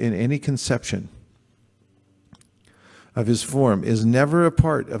Lord in any conception of his form is never a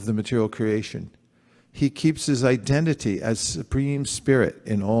part of the material creation. He keeps his identity as Supreme Spirit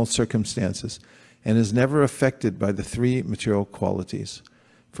in all circumstances and is never affected by the three material qualities,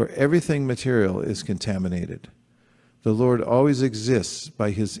 for everything material is contaminated. The Lord always exists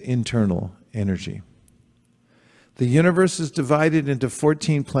by his internal energy. The universe is divided into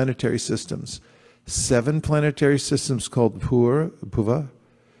 14 planetary systems. 7 planetary systems called Bhuvar,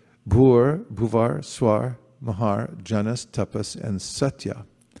 Swar, Mahar, Janas, Tapas, and Satya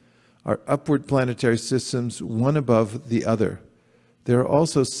are upward planetary systems, one above the other. There are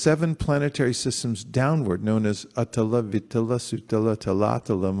also 7 planetary systems downward, known as Atala, Vitala, Sutala,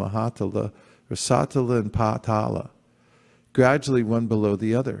 Talatala, Mahatala, Rasatala, and Patala, gradually one below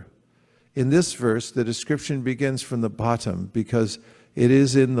the other. In this verse, the description begins from the bottom because it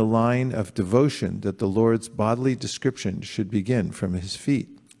is in the line of devotion that the Lord's bodily description should begin from his feet.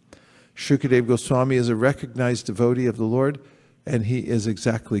 Shukadeva Goswami is a recognized devotee of the Lord, and he is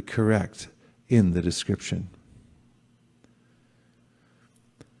exactly correct in the description.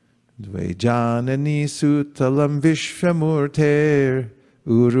 Dvejanani sutalam vishvamurter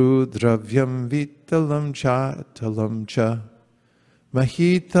uru dravyam vitalam cha talam cha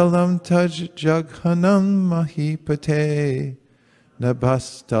mahitalam taj jaghanam mahipate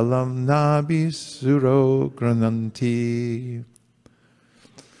nabastalam nabisuro grananti.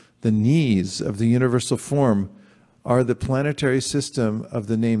 The knees of the universal form are the planetary system of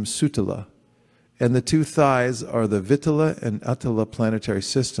the name Sutala, and the 2 thighs are the Vitala and Atala planetary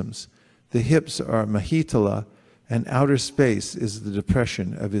systems. The hips are Mahitala, and outer space is the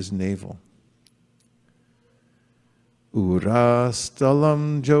depression of his navel.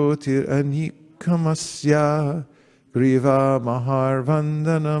 Urastalam jyotir anikamasya griva mahar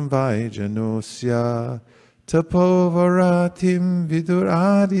vandanam vaijanosya tapovaratim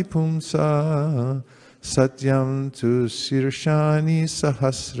viduradi pumsa satyam tu sirshani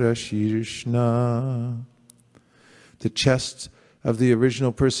sahasra shirshna. The chest of the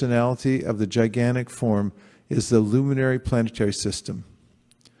original personality of the gigantic form is the luminary planetary system.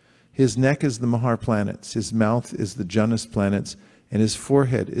 His neck is the Mahar planets, his mouth is the Janas planets, and his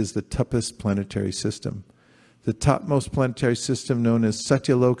forehead is the Tapas planetary system. The topmost planetary system, known as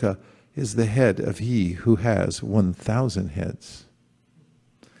Satyaloka, is the head of he who has 1,000 heads.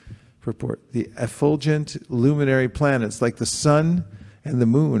 Purport: the effulgent luminary planets like the sun and the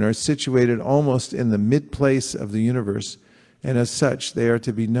moon are situated almost in the mid-place of the universe, and as such they are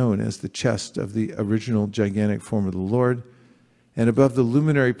to be known as the chest of the original gigantic form of the Lord, and above the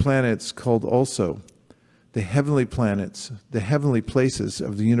luminary planets called also the heavenly planets, the heavenly places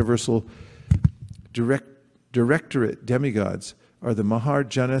of the universal directorate demigods are the Mahar,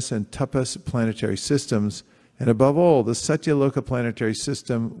 Janas, and Tapas planetary systems, and above all, the Satyaloka planetary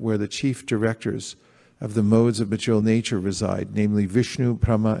system, where the chief directors of the modes of material nature reside, namely Vishnu,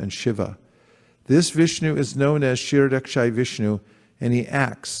 Brahma, and Shiva. This Vishnu is known as Kshirodakshayi Vishnu, and he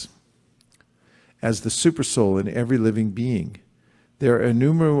acts as the supersoul in every living being. There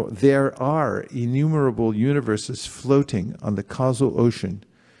are innumerable universes floating on the causal ocean,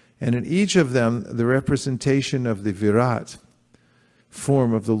 and in each of them the representation of the Virat,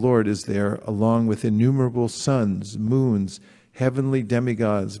 form of the Lord is there, along with innumerable suns, moons, heavenly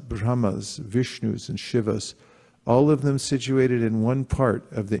demigods, Brahmas, Vishnus, and Shivas, all of them situated in one part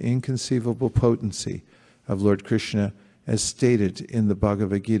of the inconceivable potency of Lord Krishna, as stated in the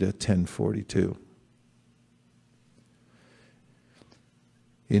Bhagavad Gita 10:42.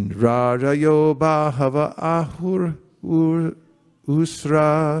 Indrarayo bahava ahur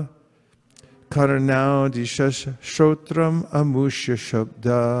usra karnau disha shrotram amushya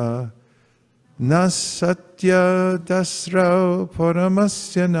shabda nasatya dasrau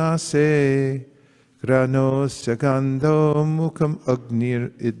paramasya nase granosya gandho mukham agnir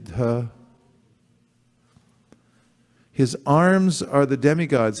idha. His arms are the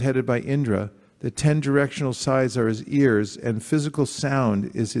demigods headed by Indra, the 10 directional sides are his ears, and physical sound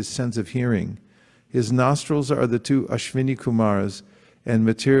is his sense of hearing. His nostrils are the 2 Ashwini Kumaras, and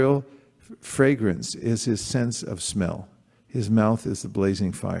material fragrance is his sense of smell. His mouth is the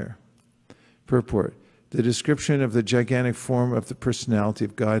blazing fire. Purport. The description of the gigantic form of the personality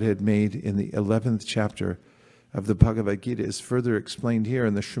of Godhead made in the 11th chapter of the Bhagavad Gita is further explained here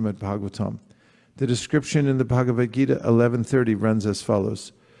in the Srimad Bhagavatam. The description in the Bhagavad Gita 11:30 runs as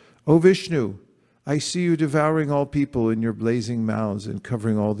follows. O Vishnu, I see you devouring all people in your blazing mouths and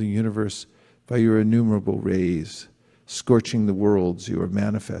covering all the universe by your innumerable rays. Scorching the worlds, you are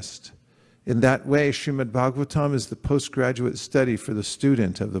manifest. In that way, Srimad Bhagavatam is the postgraduate study for the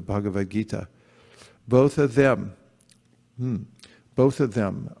student of the Bhagavad Gita. Both of them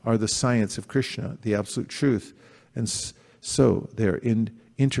are the science of Krishna, the absolute truth, and so they are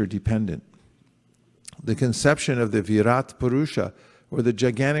interdependent. The conception of the Virat Purusha, or the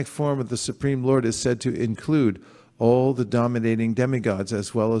gigantic form of the Supreme Lord, is said to include all the dominating demigods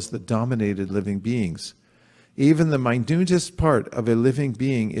as well as the dominated living beings. Even the minutest part of a living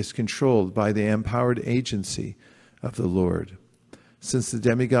being is controlled by the empowered agency of the Lord. Since the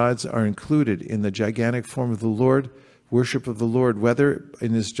demigods are included in the gigantic form of the Lord, worship of the Lord, whether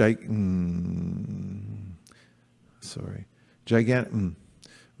in his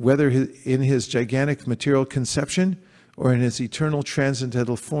whether in his gigantic material conception or in his eternal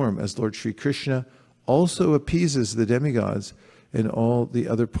transcendental form as Lord Sri Krishna, also appeases the demigods in all the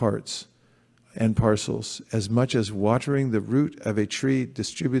other parts and parcels, as much as watering the root of a tree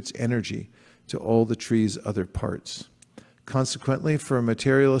distributes energy to all the tree's other parts. Consequently, for a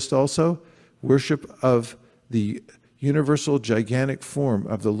materialist also, worship of the universal gigantic form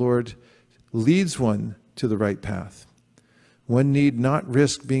of the Lord leads one to the right path. One need not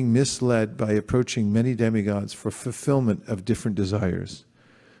risk being misled by approaching many demigods for fulfillment of different desires.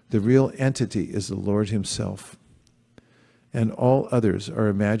 The real entity is the Lord himself, and all others are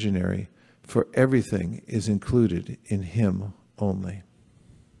imaginary, for everything is included in him only.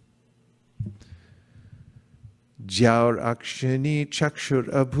 Jaur akshani chakshur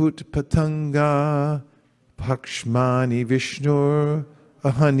abhut patanga pakshmani vishnur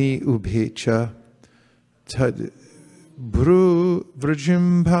ahani ubhecha tad Bru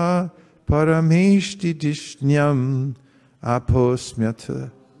vrajimba parameshti dishnyam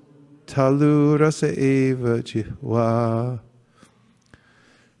aposmyata talurasa eva jihva.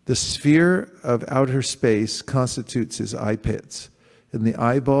 The sphere of outer space constitutes his eye pits, and the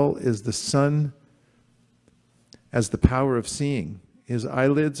eyeball is the sun as the power of seeing. His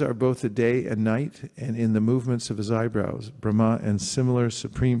eyelids are both the day and night, and in the movements of his eyebrows, Brahma and similar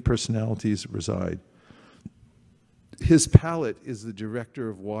supreme personalities reside. His palate is the director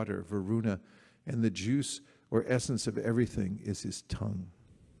of water, Varuna, and the juice or essence of everything is his tongue.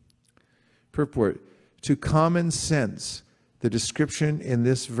 Purport. To common sense, the description in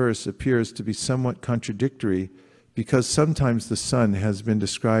this verse appears to be somewhat contradictory because sometimes the sun has been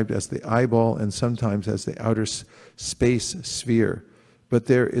described as the eyeball and sometimes as the outer space sphere, but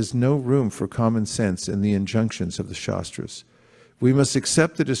there is no room for common sense in the injunctions of the Shastras. We must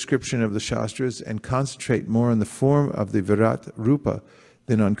accept the description of the Shastras and concentrate more on the form of the Virat Rupa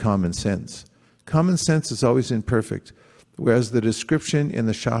than on common sense. Common sense is always imperfect, whereas the description in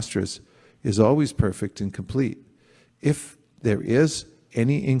the Shastras is always perfect and complete. If there is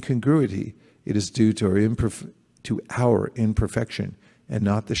any incongruity, it is due to our imperfection and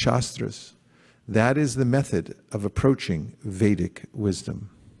not the Shastras. That is the method of approaching Vedic wisdom.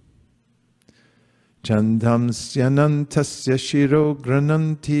 Chandam syanantasya shiro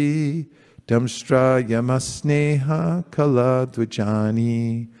grananti damstra yamasneha kala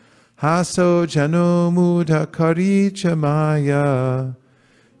dvajani haso jano mudha karicha maya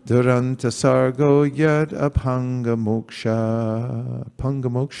duranta sargo yad abhanga moksha. Abhanga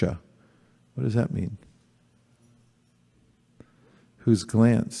moksha. What does that mean? Whose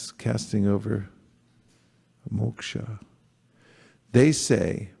glance casting over moksha. They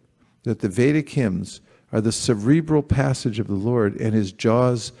say that the Vedic hymns are the cerebral passage of the Lord, and his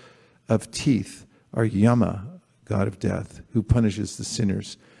jaws of teeth are Yama, god of death, who punishes the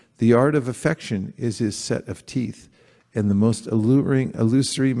sinners. The art of affection is his set of teeth, and the most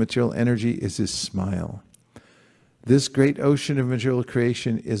illusory material energy is his smile. This great ocean of material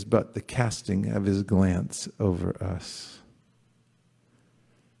creation is but the casting of his glance over us.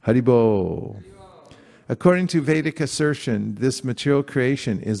 Haribo. According to Vedic assertion, this material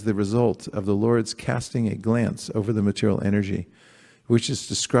creation is the result of the Lord's casting a glance over the material energy, which is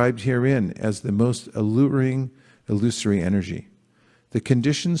described herein as the most illusory energy. The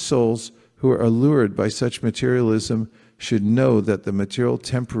conditioned souls who are allured by such materialism should know that the material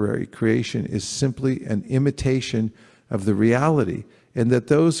temporary creation is simply an imitation of the reality, and that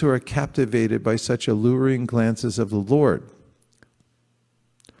those who are captivated by such alluring glances of the Lord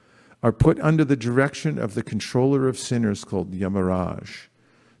are put under the direction of the controller of sinners called Yamaraj.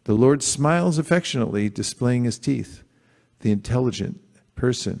 The Lord smiles affectionately, displaying his teeth. The intelligent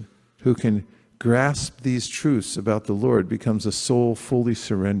person who can grasp these truths about the Lord becomes a soul fully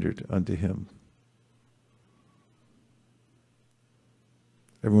surrendered unto him.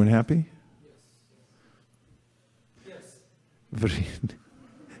 Everyone happy? Yes.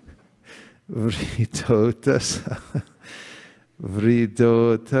 Vritotas.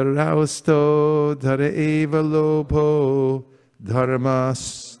 Vridotarausto dhara eva lopo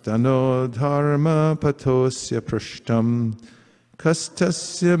dharmastano dharma patosya prashtam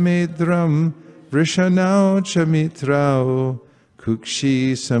kastasya midram vrishanau chamitrao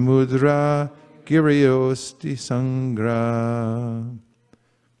kukshi samudra giriosti sangra.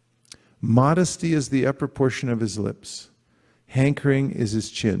 Modesty is the upper portion of his lips. Hankering is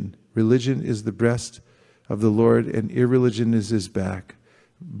his chin. Religion is the breast of the Lord, and irreligion is his back.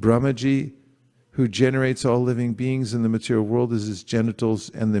 Brahmaji, who generates all living beings in the material world, is his genitals,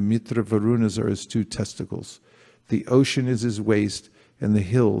 and the Mitra Varunas are his two testicles. The ocean is his waist, and the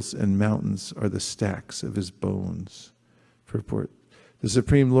hills and mountains are the stacks of his bones. Purport. The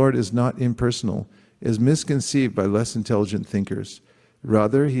Supreme Lord is not impersonal, is misconceived by less intelligent thinkers.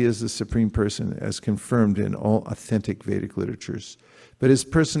 Rather, he is the Supreme Person, as confirmed in all authentic Vedic literatures. But his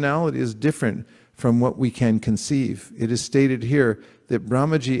personality is different from what we can conceive. It is stated here that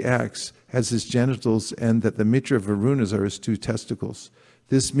Brahmaji acts as his genitals and that the Mitra Varunas are his two testicles.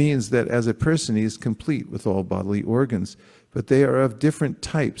 This means that as a person he is complete with all bodily organs, but they are of different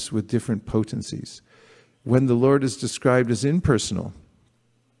types with different potencies. When the Lord is described as impersonal,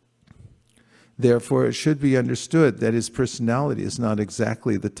 therefore it should be understood that his personality is not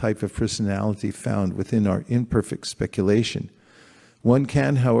exactly the type of personality found within our imperfect speculation. One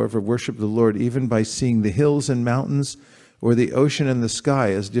can, however, worship the Lord even by seeing the hills and mountains or the ocean and the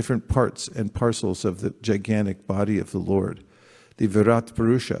sky as different parts and parcels of the gigantic body of the Lord. The Virat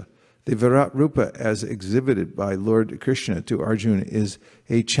Purusha, the Virat Rupa as exhibited by Lord Krishna to Arjuna, is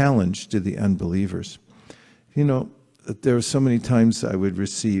a challenge to the unbelievers. You know, there were so many times I would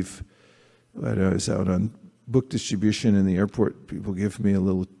receive, when I was out on book distribution in the airport, people give me a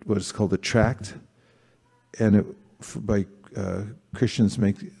little, what is called a tract, and by Christians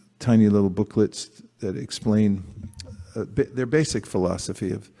make tiny little booklets that explain their basic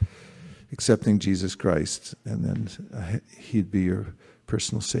philosophy of accepting Jesus Christ, and then he'd be your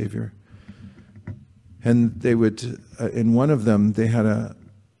personal savior. And they would, in one of them, they had a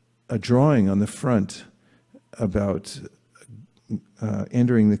drawing on the front about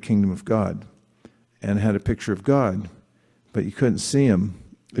entering the kingdom of God, and had a picture of God, but you couldn't see him.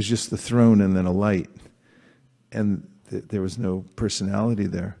 It was just the throne and then a light, and there was no personality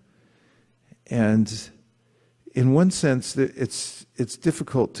there. And in one sense, it's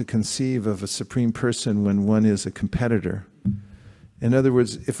difficult to conceive of a supreme person when one is a competitor. In other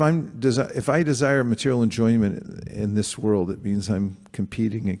words, if I desire material enjoyment in this world, it means I'm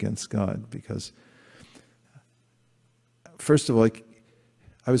competing against God. Because, first of all,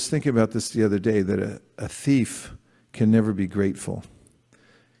 I was thinking about this the other day, that a thief can never be grateful.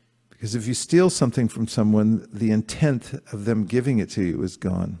 Because if you steal something from someone, the intent of them giving it to you is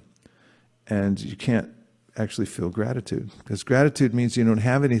gone. And you can't actually feel gratitude. Because gratitude means you don't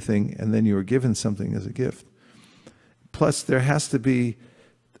have anything, and then you are given something as a gift. Plus, there has to be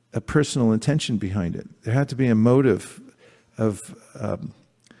a personal intention behind it. There had to be a motive of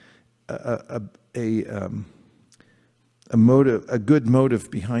a good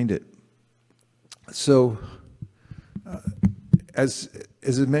motive behind it. So, as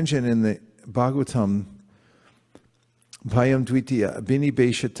is mentioned in the Bhagavatam, Bhayam Dvitiya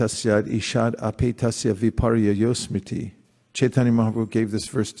Abhinibesha Tasyad Ishad Apetasya Viparya Yosmriti. Chaitanya Mahaprabhu gave this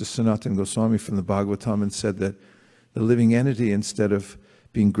verse to Sanatana Goswami from the Bhagavatam and said that the living entity, instead of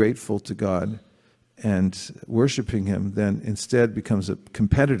being grateful to God and worshiping Him, then instead becomes a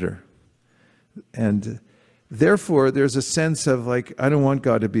competitor. And therefore, there's a sense of like, I don't want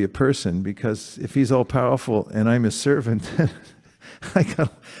God to be a person, because if He's all powerful and I'm His servant, I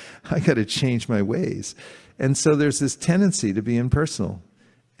got to change my ways. And so there's this tendency to be impersonal.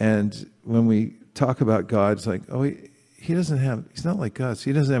 And when we talk about God, it's like, oh, he's not like us.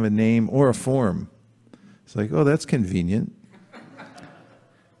 He doesn't have a name or a form. It's like, oh, that's convenient.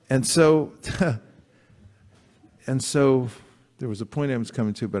 And so there was a point I was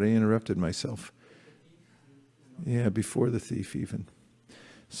coming to, but I interrupted myself. Yeah, before the thief even.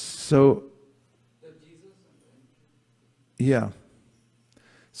 So, yeah.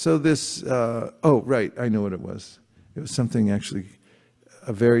 So this, right, I know what it was. It was something actually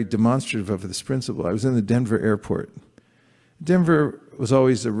very demonstrative of this principle. I was in the Denver airport. Denver was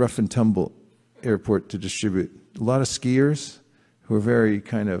always a rough and tumble airport to distribute. A lot of skiers who were very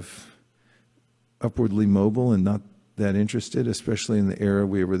kind of upwardly mobile and not that interested, especially in the era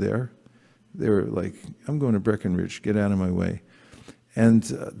we were there. They were like, I'm going to Breckenridge, get out of my way. And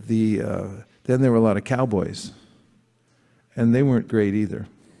then there were a lot of cowboys. And they weren't great either.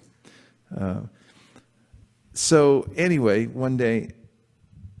 So anyway, one day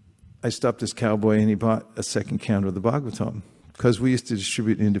I stopped this cowboy and he bought a second count of the Bhagavatam, because we used to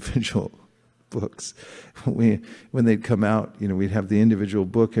distribute individual books. When they'd come out, we'd have the individual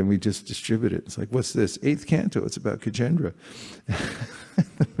book and we'd just distribute it. It's like, what's this? 8th canto. It's about Gajendra in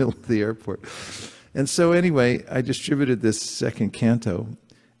the middle of the airport. And so anyway, I distributed this second canto,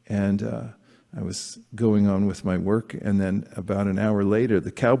 and I was going on with my work, and then about an hour later,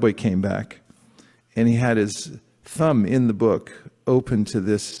 the cowboy came back, and he had his thumb in the book open to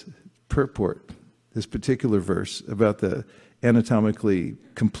this purport, this particular verse about the anatomically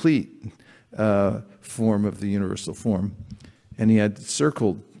complete form of the universal form. And he had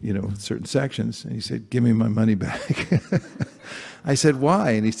circled, certain sections, and he said, give me my money back. I said,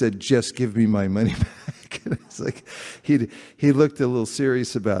 why? And he said, just give me my money back. And it's like, he looked a little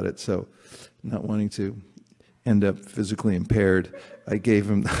serious about it, so not wanting to end up physically impaired, I gave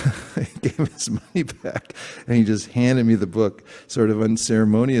him his money back, and he just handed me the book sort of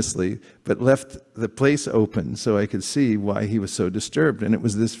unceremoniously, but left the place open so I could see why he was so disturbed. And it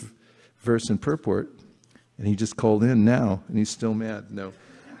was this verse and purport, and he just called in now, and he's still mad. No.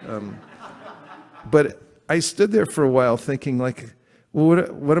 But I stood there for a while thinking, like, well,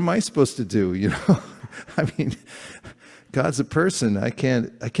 what am I supposed to do, I mean, God's a person. I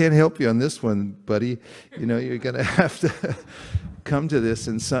can't help you on this one, buddy. You're going to have to come to this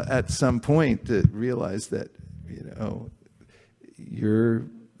and at some point to realize that, you're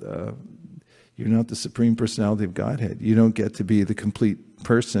not the Supreme Personality of Godhead. You don't get to be the complete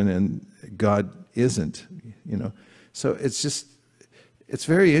person, and God isn't, So it's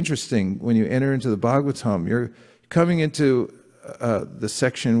very interesting when you enter into the Bhagavatam. You're coming into the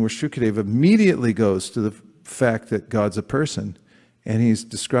section where Shukadeva immediately goes to the fact that God's a person, and he's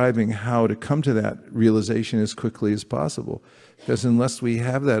describing how to come to that realization as quickly as possible. Because unless we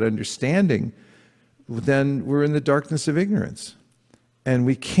have that understanding, then we're in the darkness of ignorance. And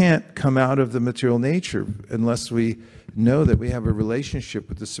we can't come out of the material nature unless we know that we have a relationship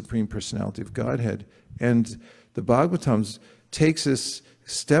with the Supreme Personality of Godhead. And the Bhagavatam takes us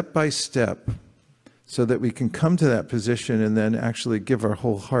step by step so that we can come to that position and then actually give our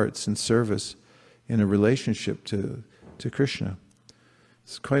whole hearts in service in a relationship to Krishna.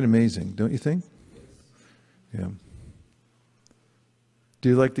 It's quite amazing, don't you think? Yeah. Do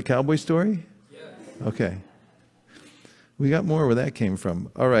you like the cowboy story? Yes. Okay. We got more where that came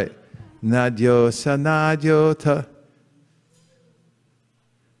from. All right. Nadyo sanadyo ta.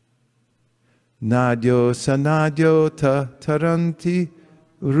 Nadyo sanadyo ta taranti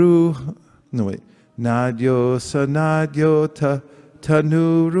ruh. No, wait. Nadyo sanadyo ta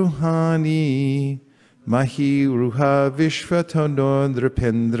tanu ruhani mahi ruha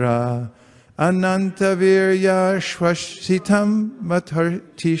vishvatanondrapendra ananta virya shvashitam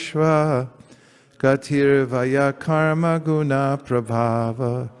matartishva gatir vaya karma guna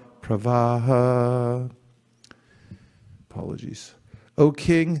pravaha. Apologies. O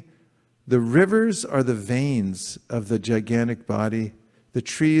king, the rivers are the veins of the gigantic body, the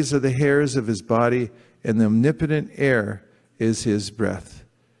trees are the hairs of his body, and the omnipotent air is his breath.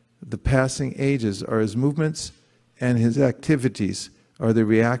 The passing ages are his movements, and his activities are the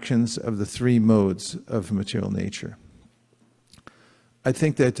reactions of the three modes of material nature. I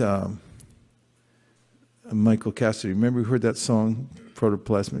think that Michael Cassidy, remember we heard that song,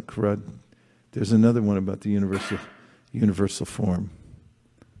 Protoplasmic Crud? There's another one about the universal form,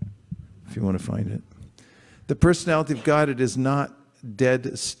 if you want to find it. The personality of God, it is not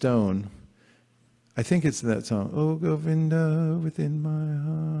dead stone. I think it's in that song. Oh, Govinda, within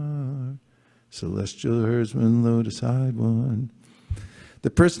my heart, celestial herdsman, lotus-eyed one. The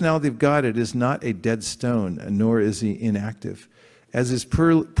personality of God, it is not a dead stone, nor is he inactive, as is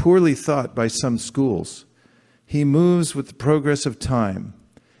poorly thought by some schools. He moves with the progress of time,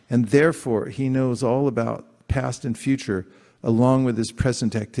 and therefore he knows all about past and future, along with his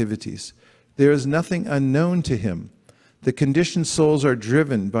present activities. There is nothing unknown to him. The conditioned souls are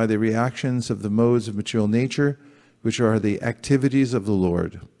driven by the reactions of the modes of material nature, which are the activities of the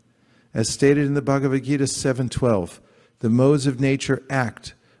Lord. As stated in the Bhagavad Gita 7:12, the modes of nature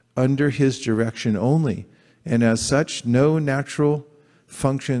act under his direction only, and as such, no natural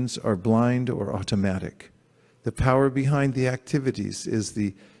functions are blind or automatic. The power behind the activities is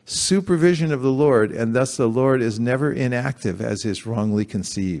the supervision of the Lord, and thus the Lord is never inactive as is wrongly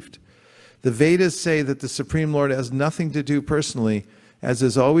conceived. The Vedas say that the Supreme Lord has nothing to do personally, as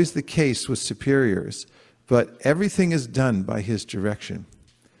is always the case with superiors, but everything is done by his direction.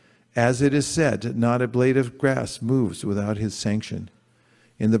 As it is said, not a blade of grass moves without his sanction.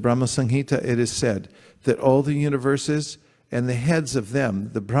 In the Brahma Samhita, it is said that all the universes and the heads of them,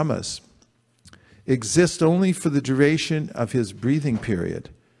 the Brahmas, exist only for the duration of his breathing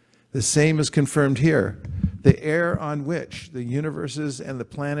period. The same is confirmed here. The air on which the universes and the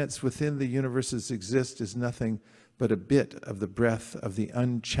planets within the universes exist is nothing but a bit of the breath of the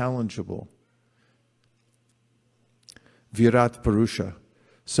unchallengeable Virat Purusha.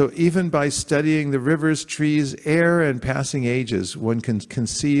 So even by studying the rivers, trees, air, and passing ages, one can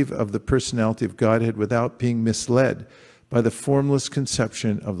conceive of the personality of Godhead without being misled by the formless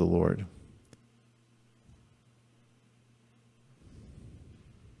conception of the Lord.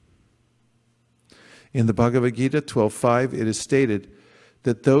 In the Bhagavad Gita 12:5, it is stated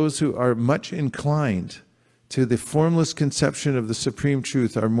that those who are much inclined to the formless conception of the Supreme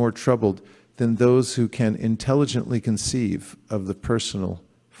Truth are more troubled than those who can intelligently conceive of the personal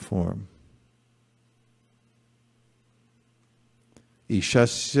form.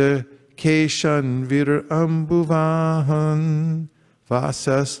 Ishasya keshan vir ambuvahan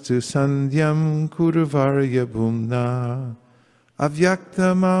vasastu sandhyam kuruvarya bhumna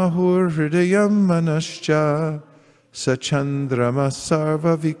avyaktamahur hridayam manascha sachandrama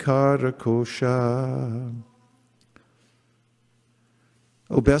sarva vikara kosha.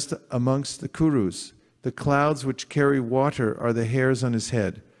 O best amongst the Kurus, the clouds which carry water are the hairs on his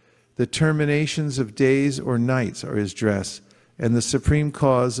head. The terminations of days or nights are his dress, and the supreme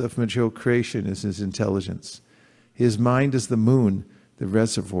cause of material creation is his intelligence. His mind is the moon, the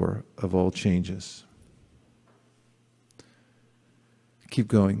reservoir of all changes. Keep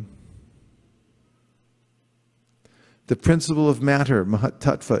going. The principle of matter, Mahat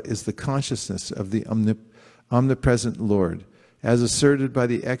Tattva, is the consciousness of the omnipresent Lord. As asserted by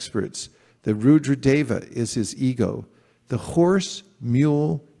the experts, the Rudra Deva is his ego. The horse,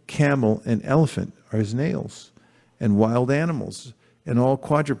 mule, camel, and elephant are his nails. And wild animals and all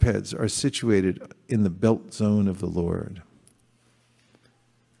quadrupeds are situated in the belt zone of the Lord.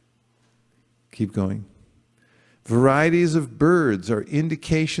 Keep going. Varieties of birds are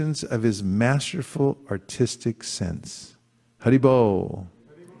indications of his masterful artistic sense. Haribol.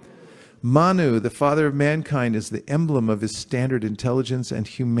 Manu, the father of mankind, is the emblem of his standard intelligence, and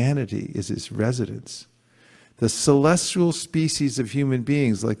humanity is his residence. The celestial species of human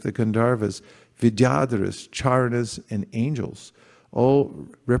beings, like the Gandharvas, Vidyadharas, Charanas, and angels, all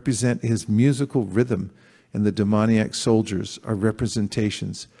represent his musical rhythm, and the demoniac soldiers are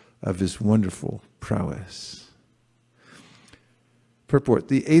representations of his wonderful prowess. Purport: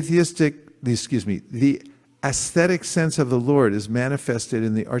 the aesthetic sense of the Lord is manifested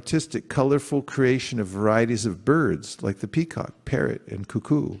in the artistic, colorful creation of varieties of birds, like the peacock, parrot, and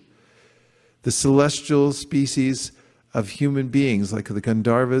cuckoo. The celestial species of human beings, like the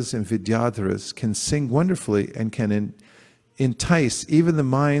Gandharvas and Vidyadharas, can sing wonderfully and can entice even the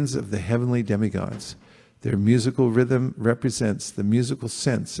minds of the heavenly demigods. Their musical rhythm represents the musical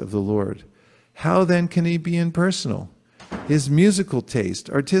sense of the Lord. How then can he be impersonal? His musical taste,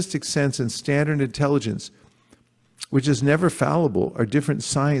 artistic sense, and standard intelligence, which is never fallible, are different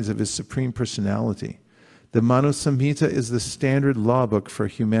signs of his supreme personality. The Manu Samhita is the standard law book for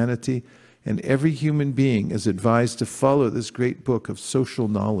humanity, and every human being is advised to follow this great book of social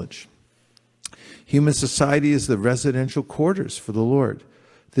knowledge. Human society is the residential quarters for the Lord.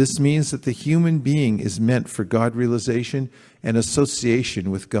 This means that the human being is meant for God realization and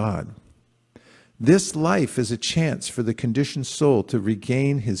association with God. This life is a chance for the conditioned soul to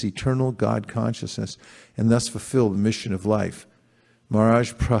regain his eternal God consciousness and thus fulfill the mission of life.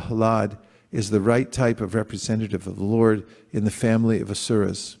 Maharaj Prahlad is the right type of representative of the Lord in the family of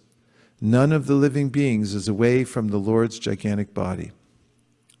Asuras. None of the living beings is away from the Lord's gigantic body.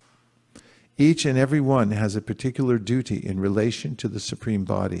 Each and every one has a particular duty in relation to the Supreme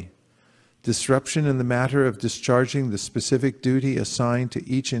Body. Disruption in the matter of discharging the specific duty assigned to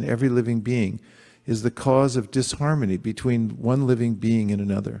each and every living being is the cause of disharmony between one living being and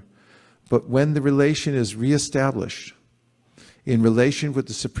another. But when the relation is reestablished, in relation with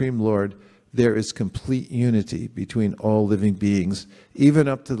the Supreme Lord, there is complete unity between all living beings, even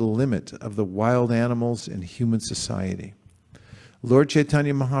up to the limit of the wild animals in human society. Lord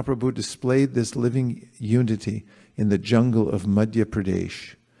Chaitanya Mahaprabhu displayed this living unity in the jungle of Madhya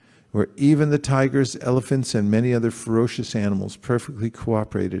Pradesh, where even the tigers, elephants, and many other ferocious animals perfectly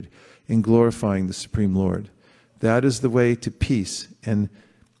cooperated in glorifying the Supreme Lord. That is the way to peace and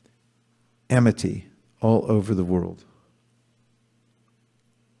amity all over the world.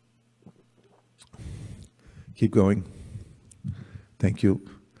 Keep going. Thank you.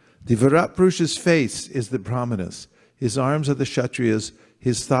 The Virat Purusha's face is the Brahmanas, his arms are the Kshatriyas,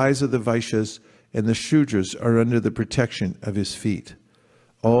 his thighs are the Vaishyas, and the Shudras are under the protection of his feet.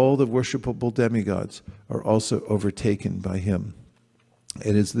 All the worshipable demigods are also overtaken by him.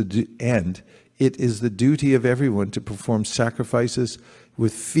 It is the duty of everyone to perform sacrifices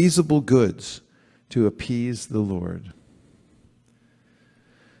with feasible goods to appease the Lord.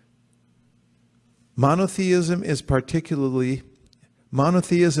 Monotheism is practically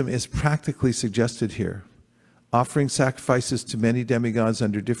suggested here. Offering sacrifices to many demigods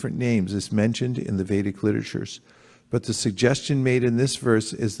under different names is mentioned in the Vedic literatures. But the suggestion made in this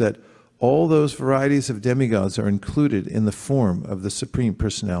verse is that all those varieties of demigods are included in the form of the Supreme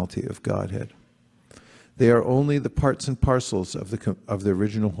Personality of Godhead. They are only the parts and parcels of the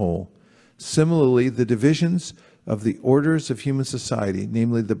original whole. Similarly, the divisions of the orders of human society,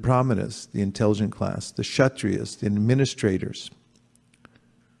 namely the Brahmanas, the intelligent class, the Kshatriyas, the administrators,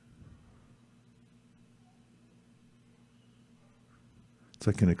 it's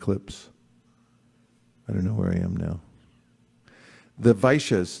like an eclipse. I don't know where I am now. The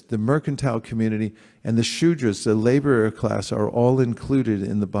Vaishyas, the mercantile community, and the Shudras, the laborer class, are all included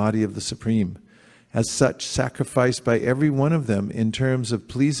in the body of the Supreme. As such, sacrifice by every one of them in terms of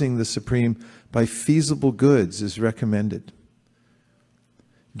pleasing the Supreme by feasible goods is recommended.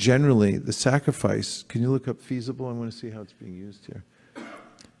 Generally, the sacrifice, can you look up feasible? I want to see how it's being used here.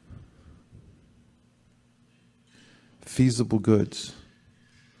 Feasible goods.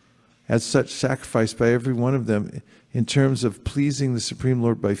 As such, sacrifice by every one of them in terms of pleasing the Supreme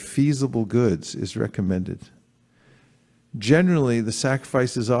Lord by feasible goods is recommended. Generally, the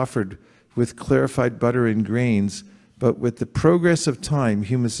sacrifice is offered with clarified butter and grains, but with the progress of time,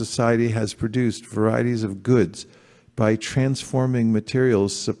 human society has produced varieties of goods by transforming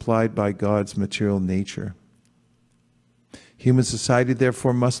materials supplied by God's material nature. Human society,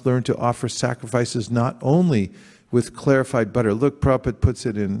 therefore, must learn to offer sacrifices not only with clarified butter. Look, Prabhupada puts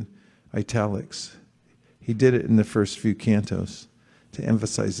it in italics. He did it in the first few cantos to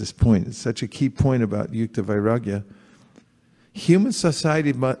emphasize this point. It's such a key point about Yukta Vairagya. Human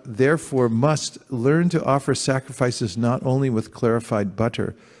society therefore must learn to offer sacrifices not only with clarified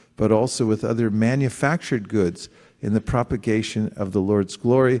butter, but also with other manufactured goods in the propagation of the Lord's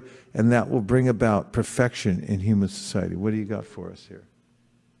glory, and that will bring about perfection in human society. What do you got for us here?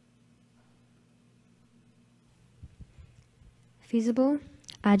 Feasible,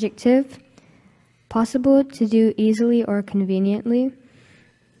 adjective, possible to do easily or conveniently.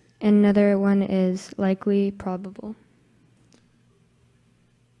 And another one is likely, probable.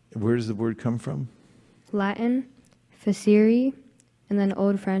 Where does the word come from? Latin, facere, and then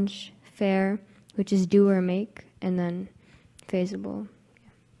Old French, faire, which is do or make, and then feasible.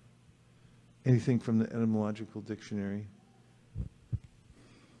 Anything from the etymological dictionary?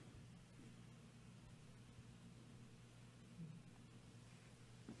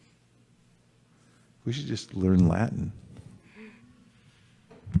 We should just learn Latin.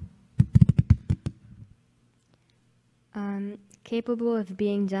 Capable of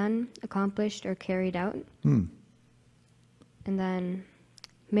being done, accomplished, or carried out. And then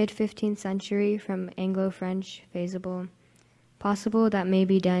mid-15th century from Anglo-French, feasible. Possible that may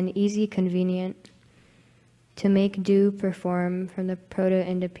be done, easy, convenient. To make, do, perform, from the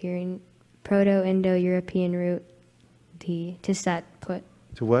Proto-Indo-European root, to set, put.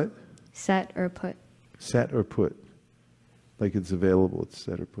 To what? Set or put. Set or put. Like it's available, it's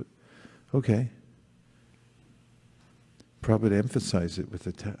set or put. Okay. Prabhupada emphasized it with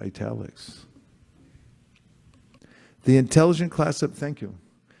italics. The intelligent class of, thank you.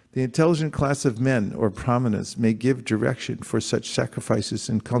 The intelligent class of men or brahmanas may give direction for such sacrifices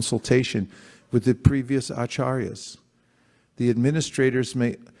in consultation with the previous acharyas. The administrators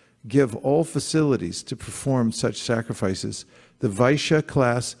may give all facilities to perform such sacrifices. The Vaishya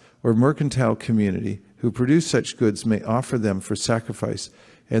class or mercantile community who produce such goods may offer them for sacrifice,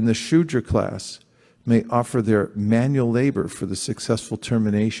 and the Shudra class may offer their manual labor for the successful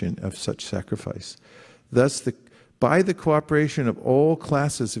termination of such sacrifice. Thus, by the cooperation of all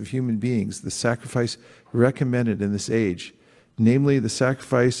classes of human beings, the sacrifice recommended in this age, namely the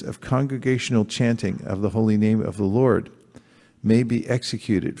sacrifice of congregational chanting of the holy name of the Lord, may be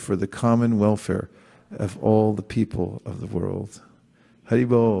executed for the common welfare of all the people of the world.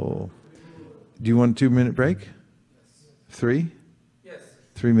 Haribol. Do you want a 2-minute break? 3? Yes.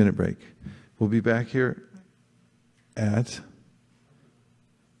 3-minute break. We'll be back here at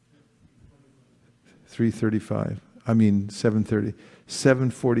 3:35. 7:30.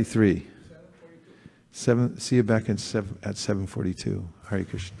 7:43. 7. See you back at 7:42. Hare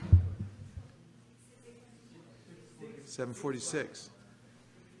Krishna. 7:46.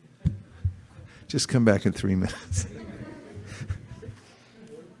 Just come back in 3 minutes.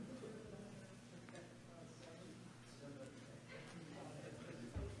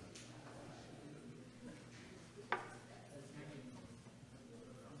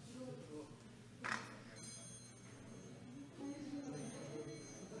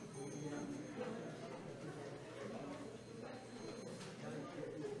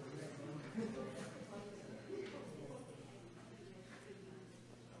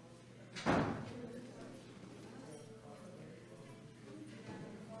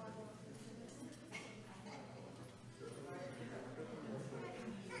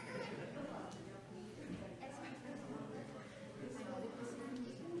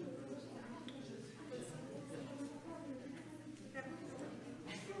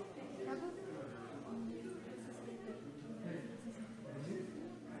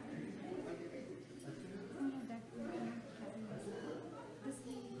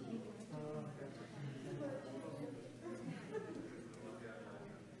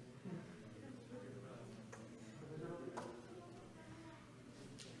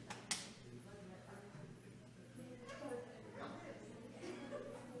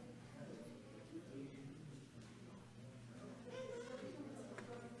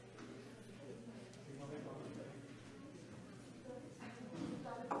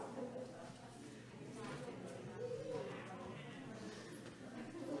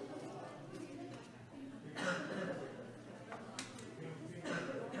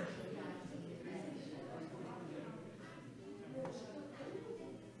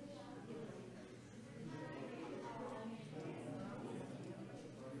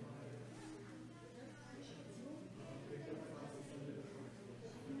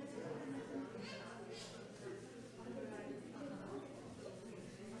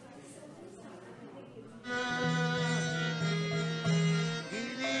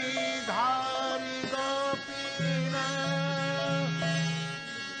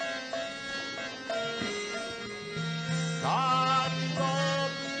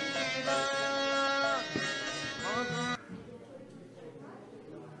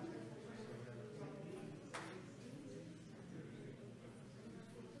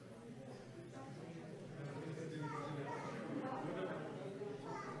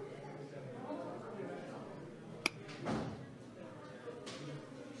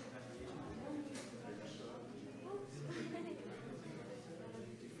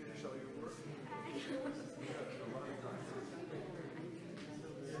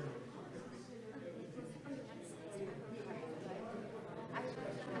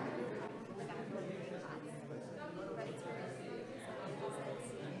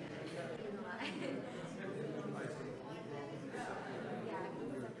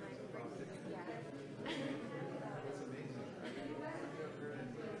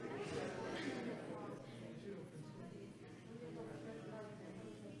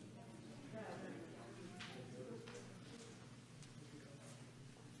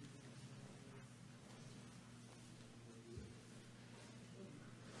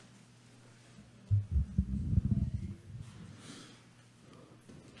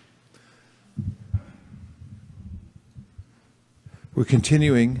 We're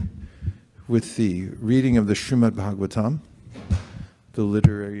continuing with the reading of the Srimad Bhagavatam, the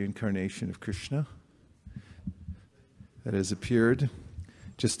literary incarnation of Krishna, that has appeared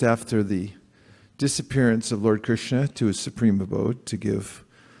just after the disappearance of Lord Krishna to his supreme abode to give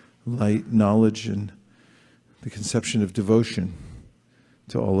light, knowledge, and the conception of devotion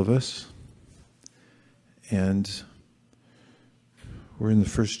to all of us. And We're in the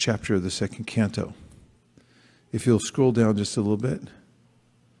first chapter of the second canto. If you'll scroll down just a little bit.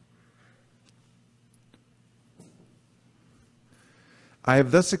 I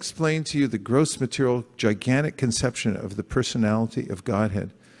have thus explained to you the gross material, gigantic conception of the personality of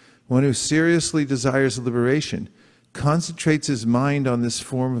Godhead. One who seriously desires liberation concentrates his mind on this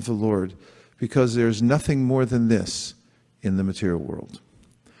form of the Lord, because there is nothing more than this in the material world.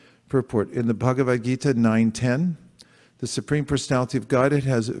 Purport. In the Bhagavad Gita 9:10, the Supreme Personality of Godhead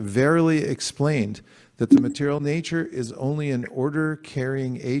has verily explained that the material nature is only an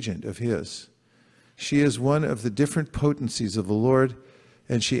order-carrying agent of His. She is one of the different potencies of the Lord,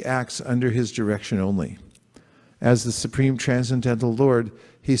 and she acts under His direction only. As the Supreme Transcendental Lord,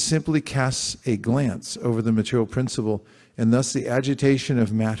 He simply casts a glance over the material principle, and thus the agitation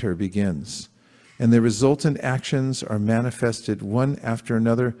of matter begins. And the resultant actions are manifested one after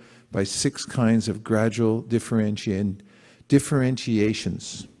another by 6 kinds of gradual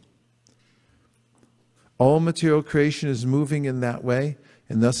differentiations. All material creation is moving in that way,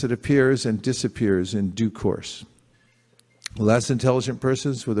 and thus it appears and disappears in due course. Less intelligent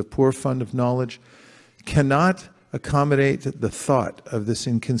persons with a poor fund of knowledge cannot accommodate the thought of this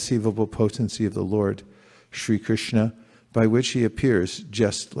inconceivable potency of the Lord, Sri Krishna, by which He appears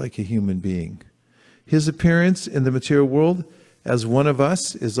just like a human being. His appearance in the material world as one of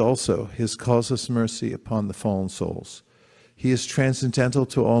us is also His causeless mercy upon the fallen souls. He is transcendental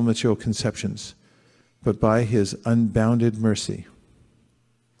to all material conceptions, but by His unbounded mercy.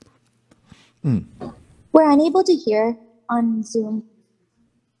 We're unable to hear on Zoom.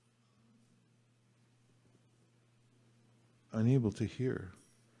 Unable to hear.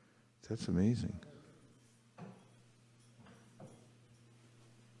 That's amazing.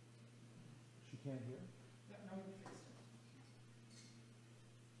 She can't hear?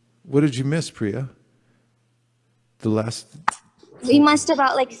 What did you miss, Priya? The last... We missed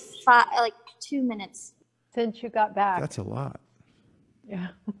about like 2 minutes. Since you got back. That's a lot. Yeah.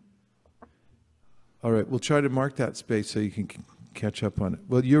 All right, we'll try to mark that space so you can catch up on it.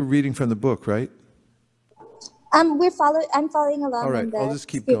 Well, you're reading from the book, right? I'm following along. All right, I'll just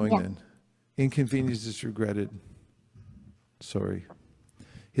keep going yeah. then. Inconvenience is regretted. Sorry.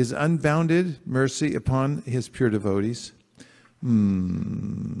 His unbounded mercy upon His pure devotees.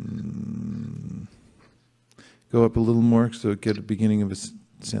 Go up a little more so get a beginning of a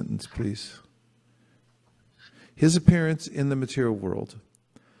sentence, please. His appearance in the material world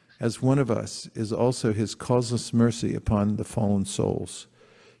as one of us is also His causeless mercy upon the fallen souls.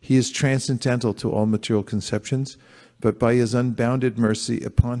 He is transcendental to all material conceptions, but by His unbounded mercy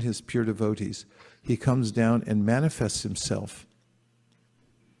upon His pure devotees, He comes down and manifests Himself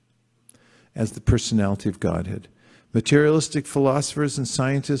as the personality of Godhead. Materialistic philosophers and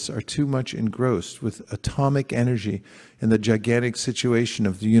scientists are too much engrossed with atomic energy and the gigantic situation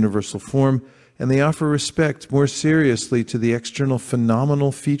of the universal form, and they offer respect more seriously to the external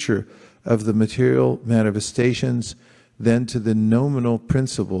phenomenal feature of the material manifestations than to the nominal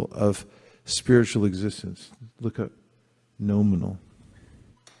principle of spiritual existence. Look up nominal.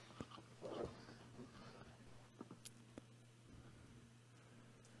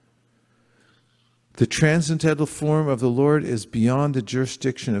 The transcendental form of the Lord is beyond the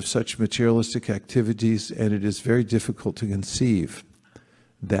jurisdiction of such materialistic activities, and it is very difficult to conceive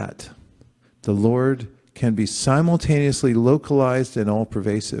that the Lord can be simultaneously localized and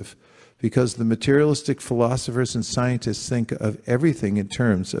all-pervasive, because the materialistic philosophers and scientists think of everything in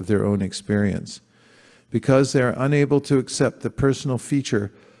terms of their own experience. Because they are unable to accept the personal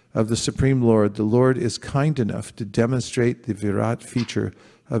feature of the Supreme Lord, the Lord is kind enough to demonstrate the Virat feature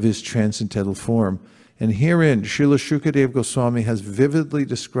of His transcendental form. And herein, Srila Shukadeva Goswami has vividly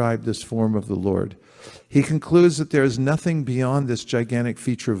described this form of the Lord. He concludes that there is nothing beyond this gigantic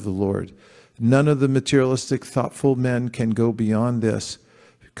feature of the Lord. None of the materialistic, thoughtful men can go beyond this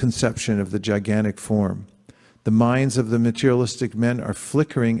conception of the gigantic form. The minds of the materialistic men are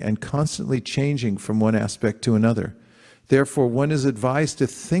flickering and constantly changing from one aspect to another. Therefore, one is advised to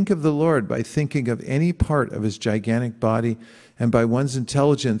think of the Lord by thinking of any part of His gigantic body, and by one's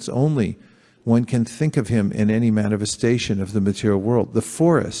intelligence only, one can think of Him in any manifestation of the material world. The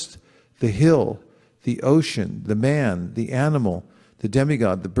forest, the hill, the ocean, the man, the animal, the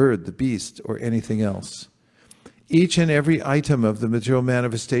demigod, the bird, the beast, or anything else. Each and every item of the material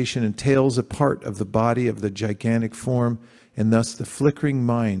manifestation entails a part of the body of the gigantic form, and thus the flickering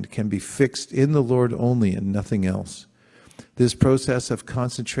mind can be fixed in the Lord only and nothing else. This process of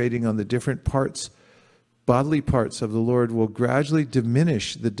concentrating on the different parts, bodily parts of the Lord, will gradually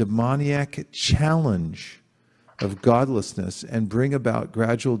diminish the demoniac challenge of godlessness and bring about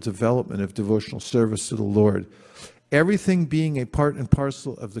gradual development of devotional service to the Lord. everything being a part and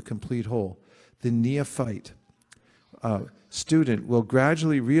parcel of the complete whole. The neophyte student will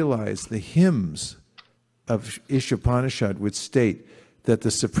gradually realize the hymns of Ishopanishad, which state that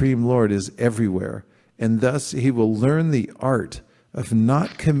the Supreme Lord is everywhere, and thus he will learn the art of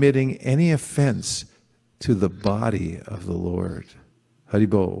not committing any offense to the body of the Lord.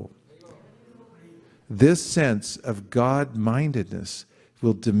 Haribol. This sense of God-mindedness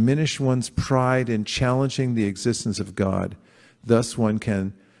will diminish one's pride in challenging the existence of God. Thus one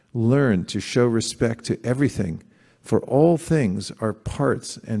can learn to show respect to everything, for all things are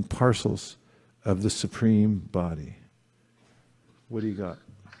parts and parcels of the Supreme Body. What do you got?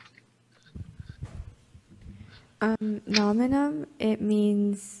 Nominum, it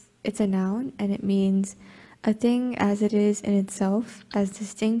means, it's a noun, and it means a thing as it is in itself, as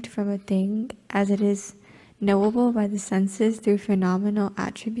distinct from a thing as it is knowable by the senses through phenomenal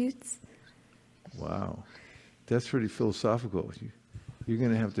attributes. Wow, that's pretty philosophical. You're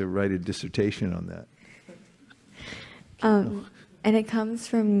going to have to write a dissertation on that. And it comes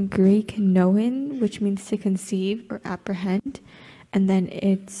from Greek noen, which means to conceive or apprehend, and then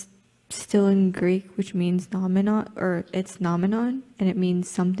it's still in Greek, which means nomenon, or it's nomenon, and it means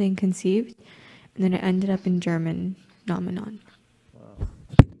something conceived, and then it ended up in German, nomenon. Wow,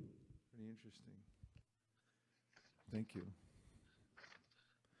 pretty interesting. Thank you.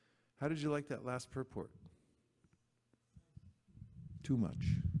 How did you like that last purport? Too much.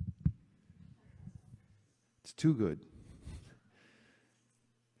 It's too good.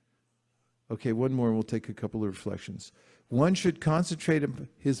 Okay, one more, and we'll take a couple of reflections. One should concentrate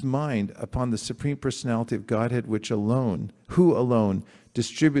his mind upon the Supreme Personality of Godhead, who alone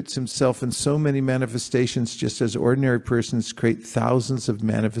distributes himself in so many manifestations, just as ordinary persons create thousands of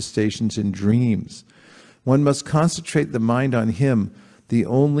manifestations in dreams. One must concentrate the mind on him, the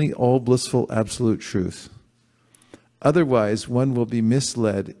only all-blissful absolute truth. Otherwise, one will be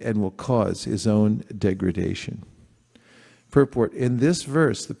misled and will cause his own degradation. Purport. In this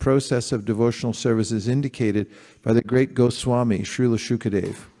verse, the process of devotional service is indicated by the great Goswami, Srila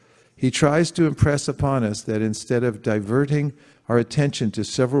Shukadev. He tries to impress upon us that instead of diverting our attention to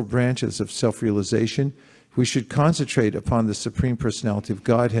several branches of self-realization, we should concentrate upon the Supreme Personality of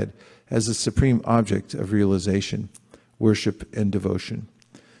Godhead as the supreme object of realization, worship, and devotion.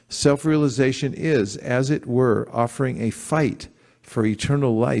 Self-realization is, as it were, offering a fight for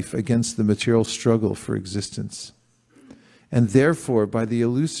eternal life against the material struggle for existence. And therefore, by the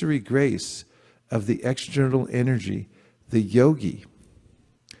illusory grace of the external energy, the yogi,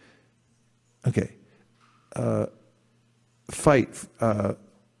 fight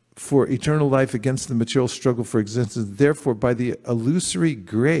for eternal life against the material struggle for existence. Therefore, by the illusory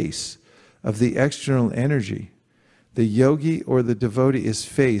grace of the external energy, the yogi or the devotee is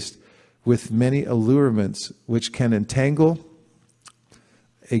faced with many allurements which can entangle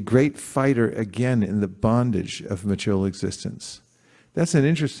a great fighter again in the bondage of material existence. That's an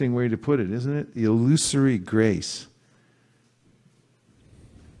interesting way to put it, isn't it? The illusory grace.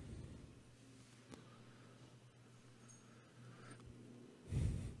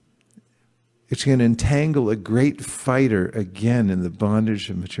 It's going to entangle a great fighter again in the bondage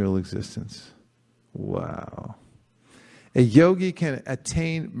of material existence. Wow. A yogi can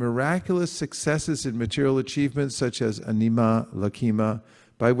attain miraculous successes in material achievements such as anima, lakima,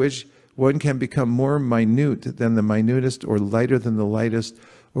 by which one can become more minute than the minutest or lighter than the lightest,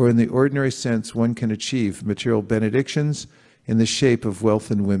 or in the ordinary sense one can achieve material benedictions in the shape of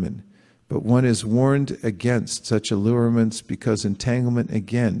wealth and women. But one is warned against such allurements because entanglement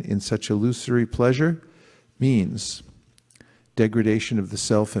again in such illusory pleasure means degradation of the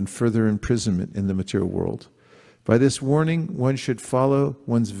self and further imprisonment in the material world. By this warning, one should follow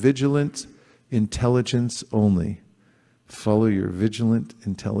one's vigilant intelligence only. Follow your vigilant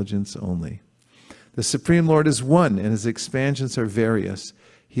intelligence only. The Supreme Lord is one, and his expansions are various.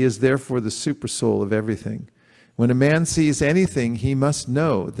 He is therefore the supersoul of everything. When a man sees anything, he must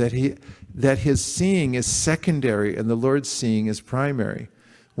know that his seeing is secondary and the Lord's seeing is primary.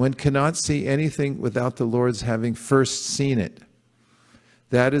 One cannot see anything without the Lord's having first seen it.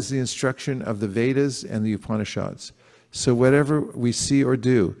 That is the instruction of the Vedas and the Upanishads. So whatever we see or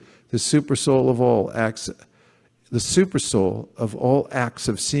do, the supersoul of all acts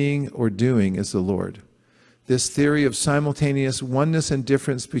of seeing or doing is the Lord. This theory of simultaneous oneness and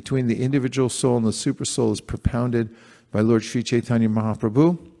difference between the individual soul and the supersoul is propounded by Lord Sri Chaitanya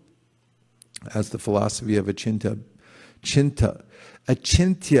Mahaprabhu as the philosophy of Achintya Bheda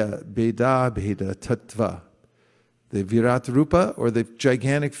Bheda Tattva. The Virat Rupa, or the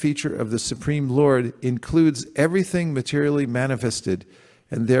gigantic feature of the Supreme Lord, includes everything materially manifested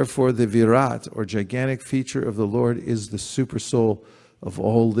and therefore the Virat, or gigantic feature of the Lord, is the supersoul of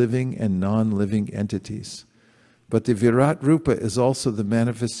all living and non-living entities. But the Virat Rupa is also the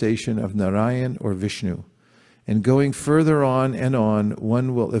manifestation of Narayan or Vishnu. And going further on and on,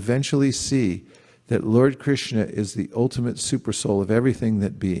 one will eventually see that Lord Krishna is the ultimate supersoul of everything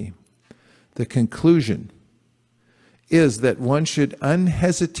that be. The conclusion is that one should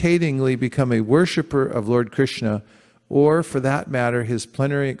unhesitatingly become a worshipper of Lord Krishna, or for that matter, his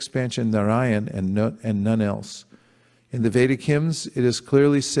plenary expansion Narayan and none else. In the Vedic hymns, it is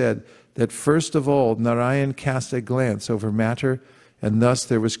clearly said that first of all, Narayan cast a glance over matter, and thus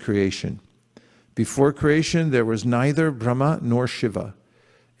there was creation. Before creation, there was neither Brahma nor Shiva,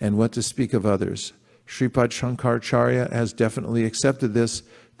 and what to speak of others. Sripad Shankaracharya has definitely accepted this,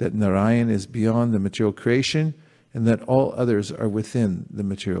 that Narayan is beyond the material creation, and that all others are within the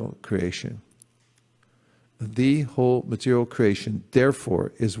material creation. The whole material creation,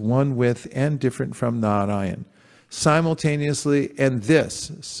 therefore, is one with and different from Narayan simultaneously, and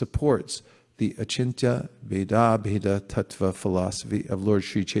this supports the Achintya Veda Bheda Tattva philosophy of Lord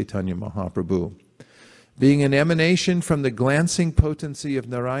Sri Chaitanya Mahaprabhu. Being an emanation from the glancing potency of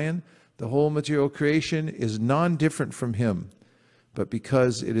Narayan, the whole material creation is non-different from him, but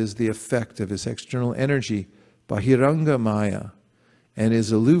because it is the effect of his external energy, Bahiranga Maya, and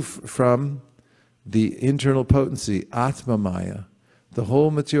is aloof from the internal potency, Atma Maya, the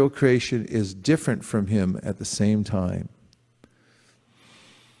whole material creation is different from him at the same time.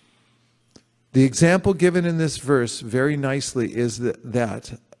 The example given in this verse very nicely is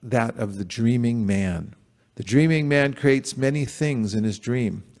that of the dreaming man. The dreaming man creates many things in his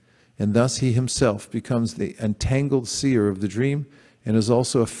dream, and thus he himself becomes the entangled seer of the dream and is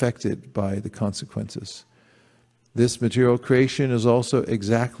also affected by the consequences. This material creation is also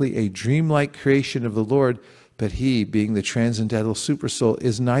exactly a dreamlike creation of the Lord, but he, being the transcendental supersoul,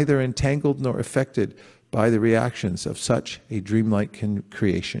 is neither entangled nor affected by the reactions of such a dreamlike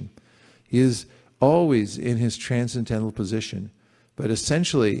creation. He is always in his transcendental position, but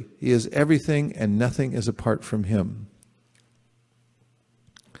essentially he is everything and nothing is apart from him.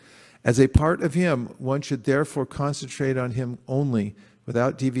 As a part of him, one should therefore concentrate on him only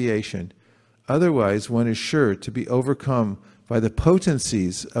without deviation. Otherwise, one is sure to be overcome by the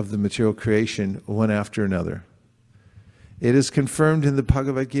potencies of the material creation one after another. It is confirmed in the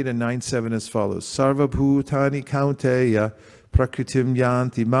Bhagavad Gita 9.7 as follows: Sarva bhutani kaunteya prakritim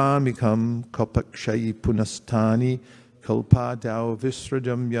yanti mamikam kalpakshayi punastani kalpadao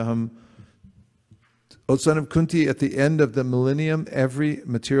visrajam yaham. O son of Kunti, at the end of the millennium, every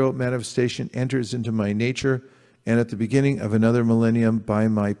material manifestation enters into my nature, and at the beginning of another millennium, by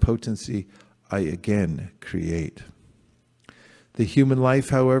my potency, I again create. The human life,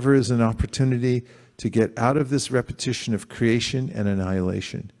 however, is an opportunity to get out of this repetition of creation and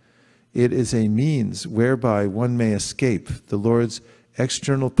annihilation. It is a means whereby one may escape the Lord's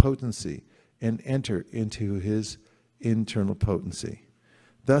external potency and enter into his internal potency.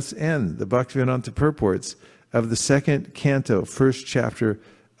 Thus end the Bhaktivedanta purports of the second canto, first chapter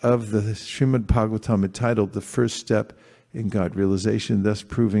of the Srimad Bhagavatam, entitled The First Step in God Realization, thus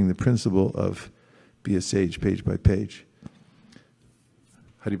proving the principle of be a sage page by page.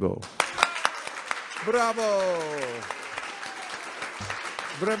 Haribol. Bravo!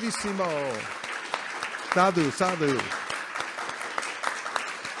 Bravissimo! Sadhu, sadhu.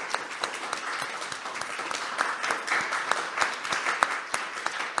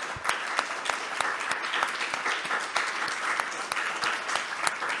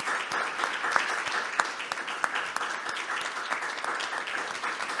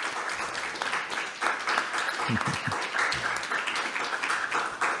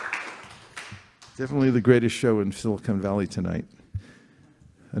 Definitely the greatest show in Silicon Valley tonight.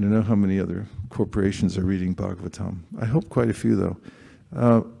 I don't know how many other corporations are reading Bhagavatam. I hope quite a few,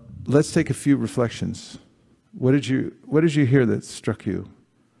 though. Let's take a few reflections. What did you hear that struck you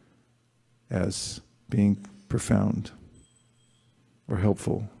as being profound or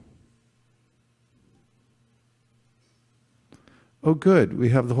helpful? Oh, good. We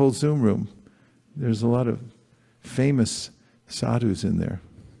have the whole Zoom room. There's a lot of famous sadhus in there.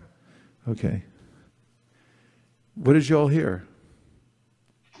 Okay. What did you all hear?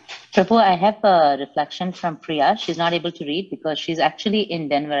 Prabhu, I have a reflection from Priya. She's not able to read because she's actually in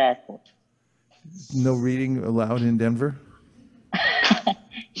Denver airport. No reading allowed in Denver?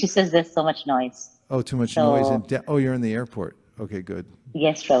 She says there's so much noise. Oh, too much noise. Oh, you're in the airport. Okay, good.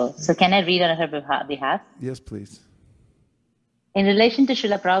 Yes, Prabhu. So can I read on her behalf? Yes, please. In relation to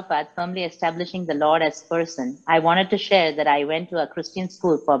Srila Prabhupada firmly establishing the Lord as person, I wanted to share that I went to a Christian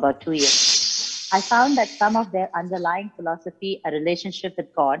school for about 2 years. I found that some of their underlying philosophy, a relationship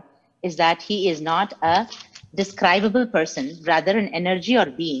with God, is that he is not a describable person, rather an energy or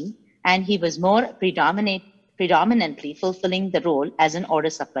being, and he was more predominantly fulfilling the role as an order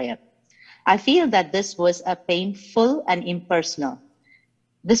supplier. I feel that this was painful and impersonal.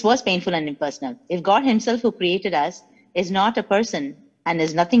 If God himself, who created us, is not a person and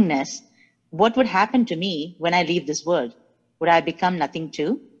is nothingness, what would happen to me when I leave this world? Would I become nothing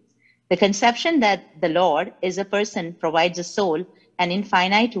too? The conception that the Lord is a person provides a soul, an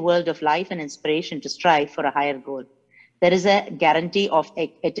infinite world of life and inspiration to strive for a higher goal. There is a guarantee of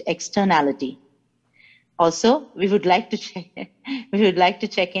externality. Also, we would like to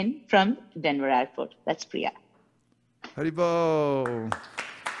check in from Denver Airport. That's Priya. Haribo.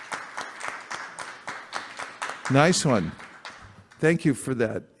 Nice one. Thank you for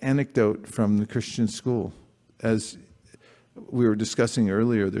that anecdote from the Christian school. As we were discussing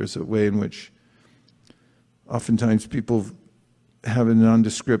earlier, there's a way in which oftentimes people have a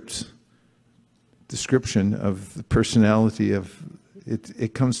nondescript description of the personality of it.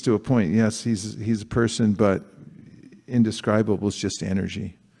 It comes to a point, yes, he's a person, but indescribable is just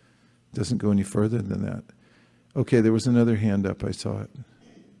energy. It doesn't go any further than that. Okay, there was another hand up, I saw it.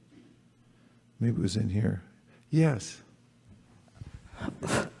 Maybe it was in here. Yes.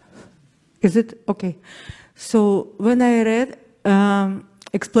 Is it? Okay. So when I read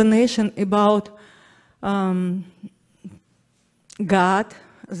explanation about God,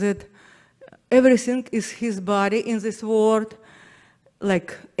 that everything is his body in this world,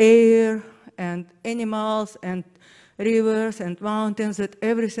 like air and animals and rivers and mountains, that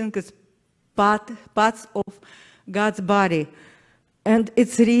everything is parts of God's body. And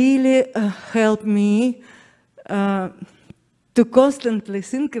it's really helped me to constantly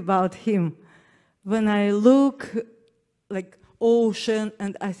think about him. When I look like ocean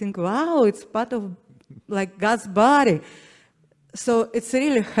and I think, wow, it's part of like God's body. So it's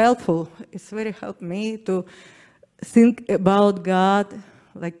really helpful. It's very helped me to think about God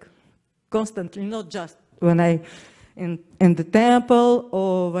like constantly, not just when I in the temple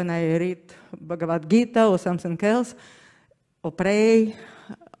or when I read Bhagavad Gita or something else, or pray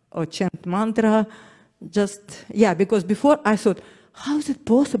or chant mantra. Just, yeah, because before I thought, how is it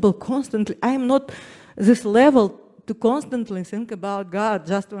possible constantly? I am not this level to constantly think about God.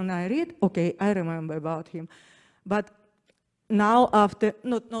 Just when I read, okay, I remember about him. But now after,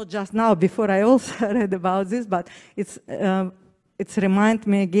 not just now, before I also read about this, but it's remind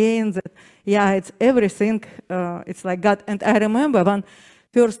me again that, yeah, it's everything, it's like God. And I remember when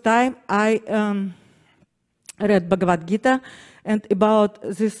first time I read Bhagavad Gita and about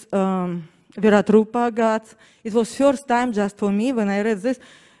this Viratrupa gods. It was first time just for me when I read this,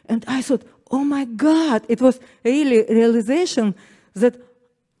 and I thought, oh my God, it was really realization that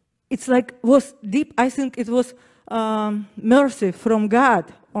it's like was deep. I think it was mercy from God,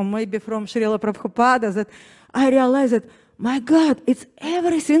 or maybe from Srila Prabhupada, that I realized that, my God, it's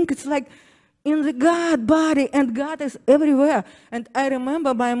everything. It's like in the God body, and God is everywhere. And I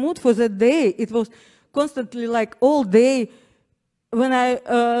remember my mood for that day. It was constantly like all day when I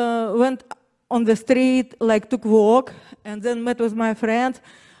went on the street, like took walk, and then met with my friends.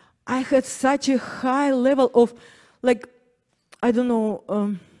 I had such a high level of, like, I don't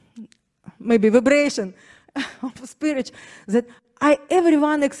know, maybe vibration of spirit, that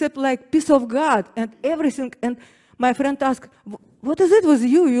everyone except like peace of God and everything. And my friend asked, what is it with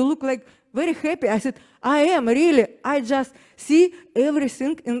you? You look like very happy. I said, I am really. I just see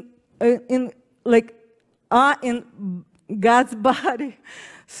everything in God's body.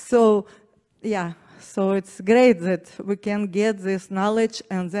 So, yeah. So it's great that we can get this knowledge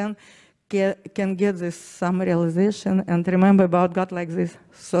and then can get this some realization and remember about God like this.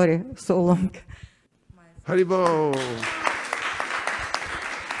 Sorry, so long. Haribo.